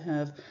able to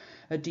have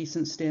a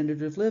decent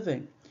standard of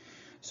living.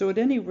 So at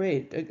any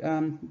rate,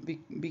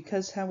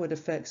 because how it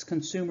affects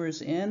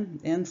consumers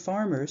and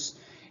farmers,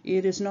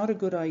 it is not a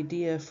good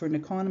idea for an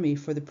economy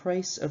for the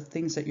price of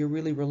things that you're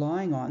really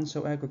relying on,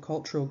 so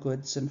agricultural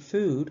goods and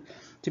food,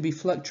 to be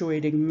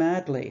fluctuating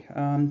madly.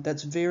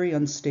 That's very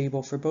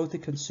unstable for both the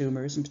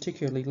consumers, and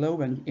particularly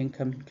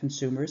low-income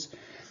consumers,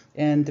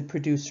 and the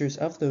producers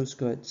of those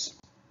goods.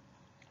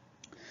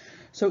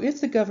 So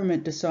if the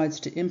government decides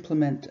to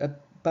implement a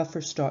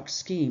buffer stock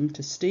scheme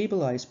to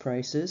stabilize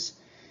prices,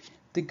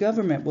 the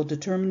government will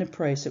determine a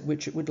price at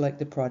which it would like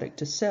the product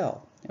to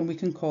sell, and we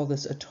can call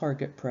this a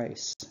target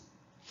price.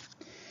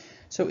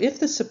 So if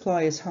the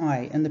supply is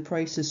high and the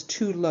price is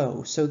too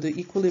low, so the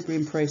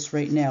equilibrium price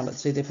right now, let's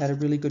say they've had a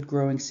really good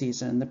growing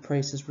season and the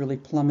price has really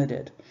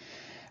plummeted,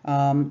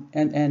 and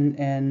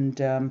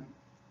the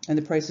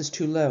price is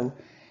too low.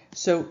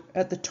 So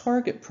at the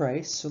target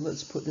price, so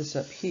let's put this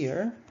up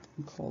here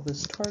and call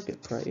this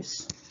target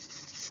price,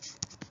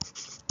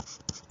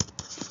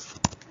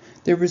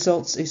 there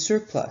results a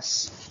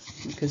surplus,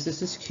 because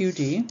this is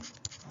QD,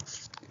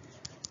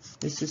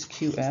 this is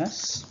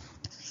QS,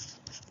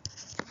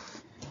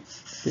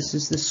 this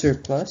is the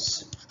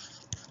surplus.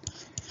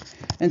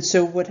 And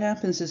so what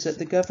happens is that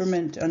the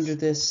government under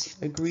this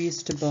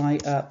agrees to buy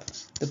up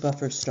the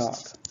buffer stock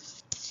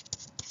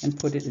and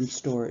put it in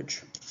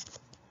storage.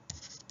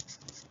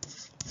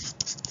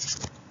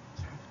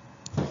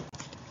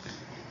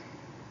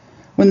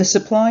 When the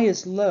supply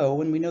is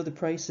low, and we know the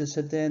prices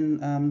have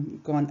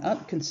then gone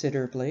up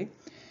considerably,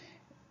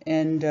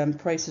 and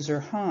prices are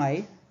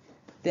high,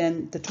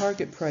 then the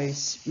target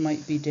price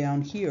might be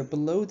down here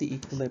below the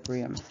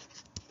equilibrium.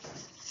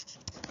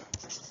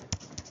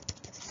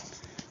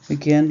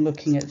 Again,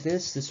 looking at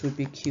this, this would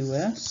be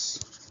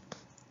QS,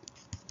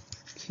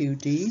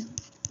 QD,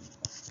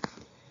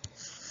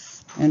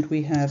 and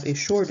we have a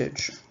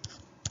shortage.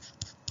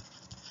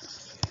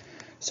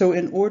 So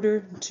in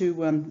order to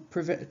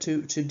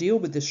deal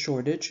with this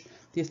shortage,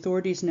 the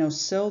authorities now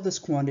sell this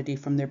quantity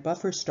from their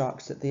buffer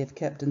stocks that they have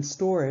kept in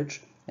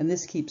storage, and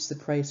this keeps the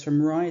price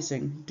from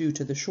rising due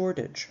to the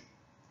shortage.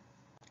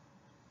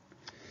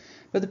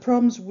 But the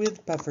problems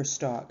with buffer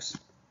stocks,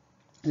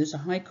 there's a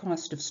high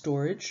cost of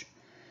storage,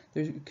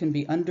 there can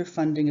be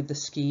underfunding of the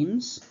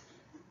schemes,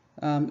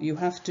 you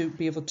have to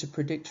be able to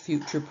predict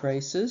future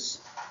prices,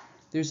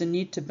 there's a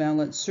need to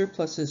balance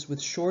surpluses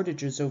with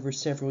shortages over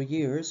several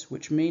years,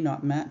 which may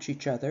not match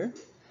each other.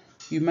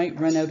 You might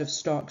run out of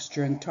stocks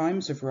during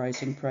times of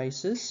rising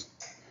prices.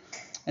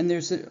 And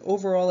there's an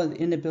overall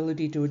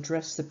inability to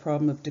address the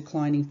problem of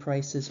declining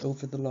prices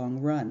over the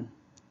long run.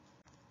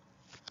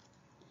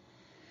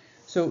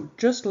 So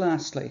just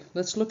lastly,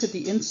 let's look at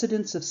the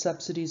incidence of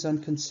subsidies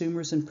on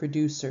consumers and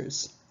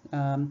producers.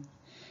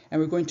 And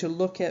we're going to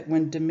look at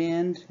when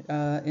demand,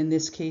 in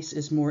this case,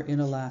 is more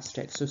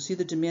inelastic. So see,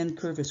 the demand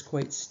curve is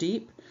quite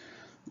steep,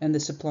 and the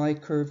supply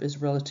curve is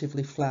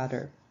relatively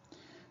flatter.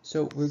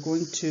 So we're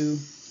going to,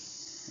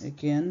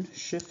 again,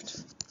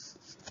 shift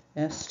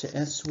S to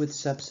S with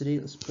subsidy.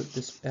 Let's put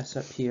this S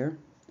up here.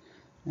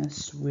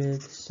 S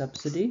with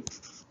subsidy.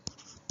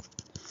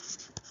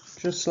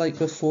 Just like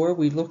before,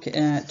 we look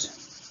at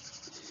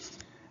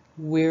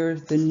where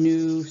the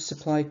new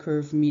supply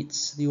curve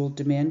meets the old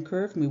demand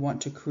curve, and we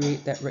want to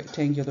create that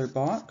rectangular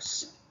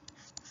box.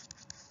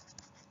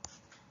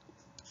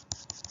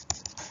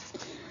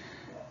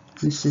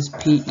 This is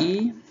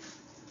PE.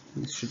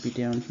 This should be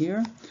down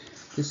here.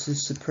 This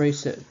is the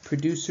price that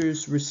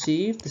producers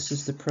receive. This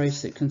is the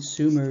price that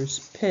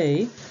consumers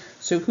pay.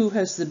 So who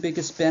has the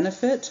biggest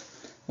benefit?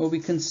 Well, we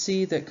can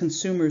see that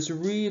consumers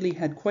really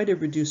had quite a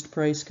reduced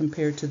price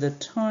compared to the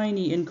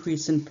tiny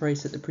increase in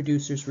price that the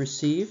producers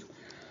receive.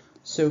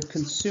 So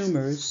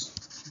consumers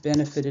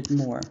benefited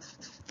more.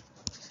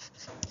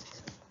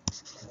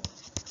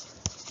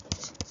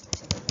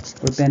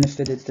 or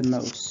benefited the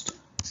most.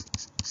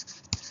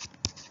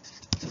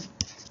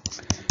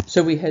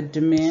 So we had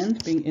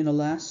demand being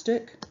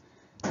inelastic,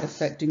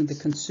 affecting the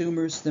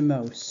consumers the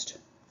most.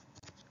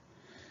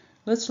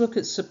 Let's look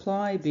at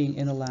supply being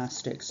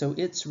inelastic. So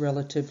it's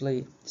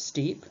relatively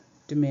steep,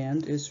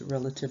 demand is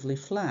relatively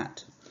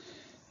flat.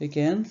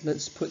 Again,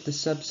 let's put the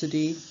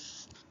subsidy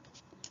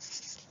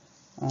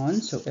on,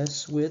 so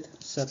S with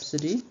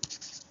subsidy.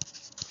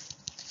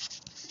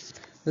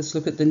 Let's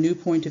look at the new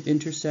point of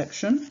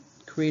intersection.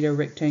 Create our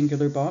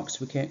rectangular box.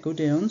 We can't go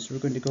down, so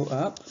we're going to go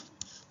up.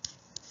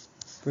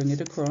 Bring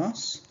it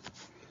across.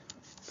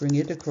 Bring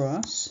it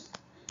across.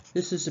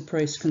 This is the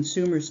price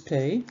consumers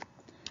pay,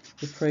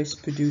 the price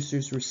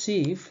producers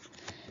receive,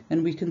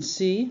 and we can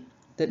see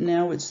that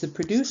now it's the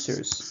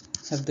producers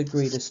have the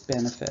greatest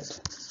benefit.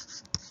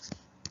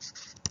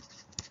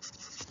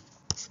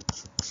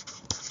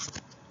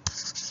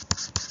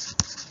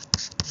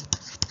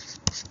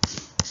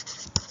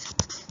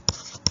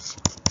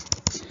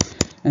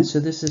 And so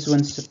this is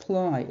when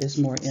supply is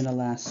more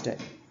inelastic.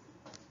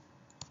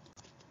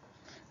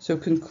 So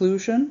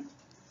conclusion,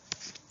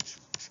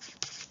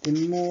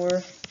 the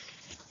more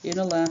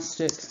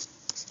inelastic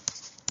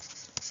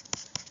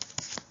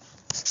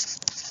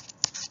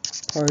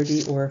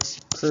party or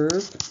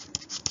curve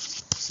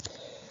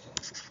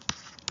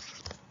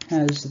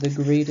has the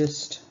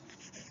greatest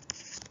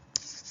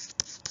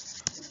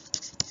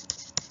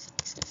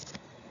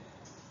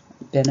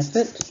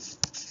benefit.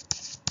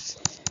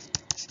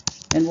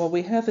 And while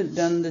we haven't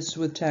done this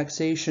with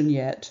taxation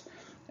yet,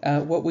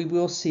 what we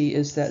will see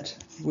is that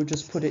we'll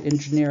just put it in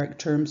generic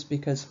terms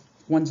because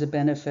one's a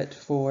benefit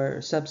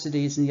for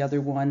subsidies and the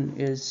other one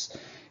is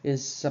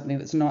something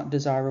that's not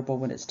desirable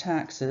when it's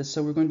taxes.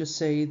 So we're going to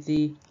say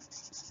the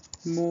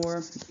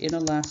more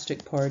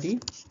inelastic party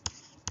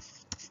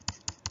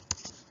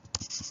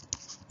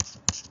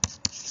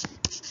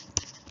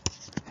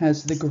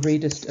has the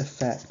greatest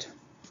effect.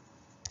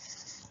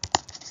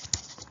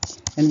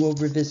 And we'll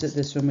revisit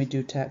this when we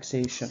do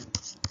taxation.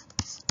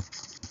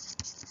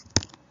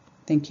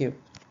 Thank you.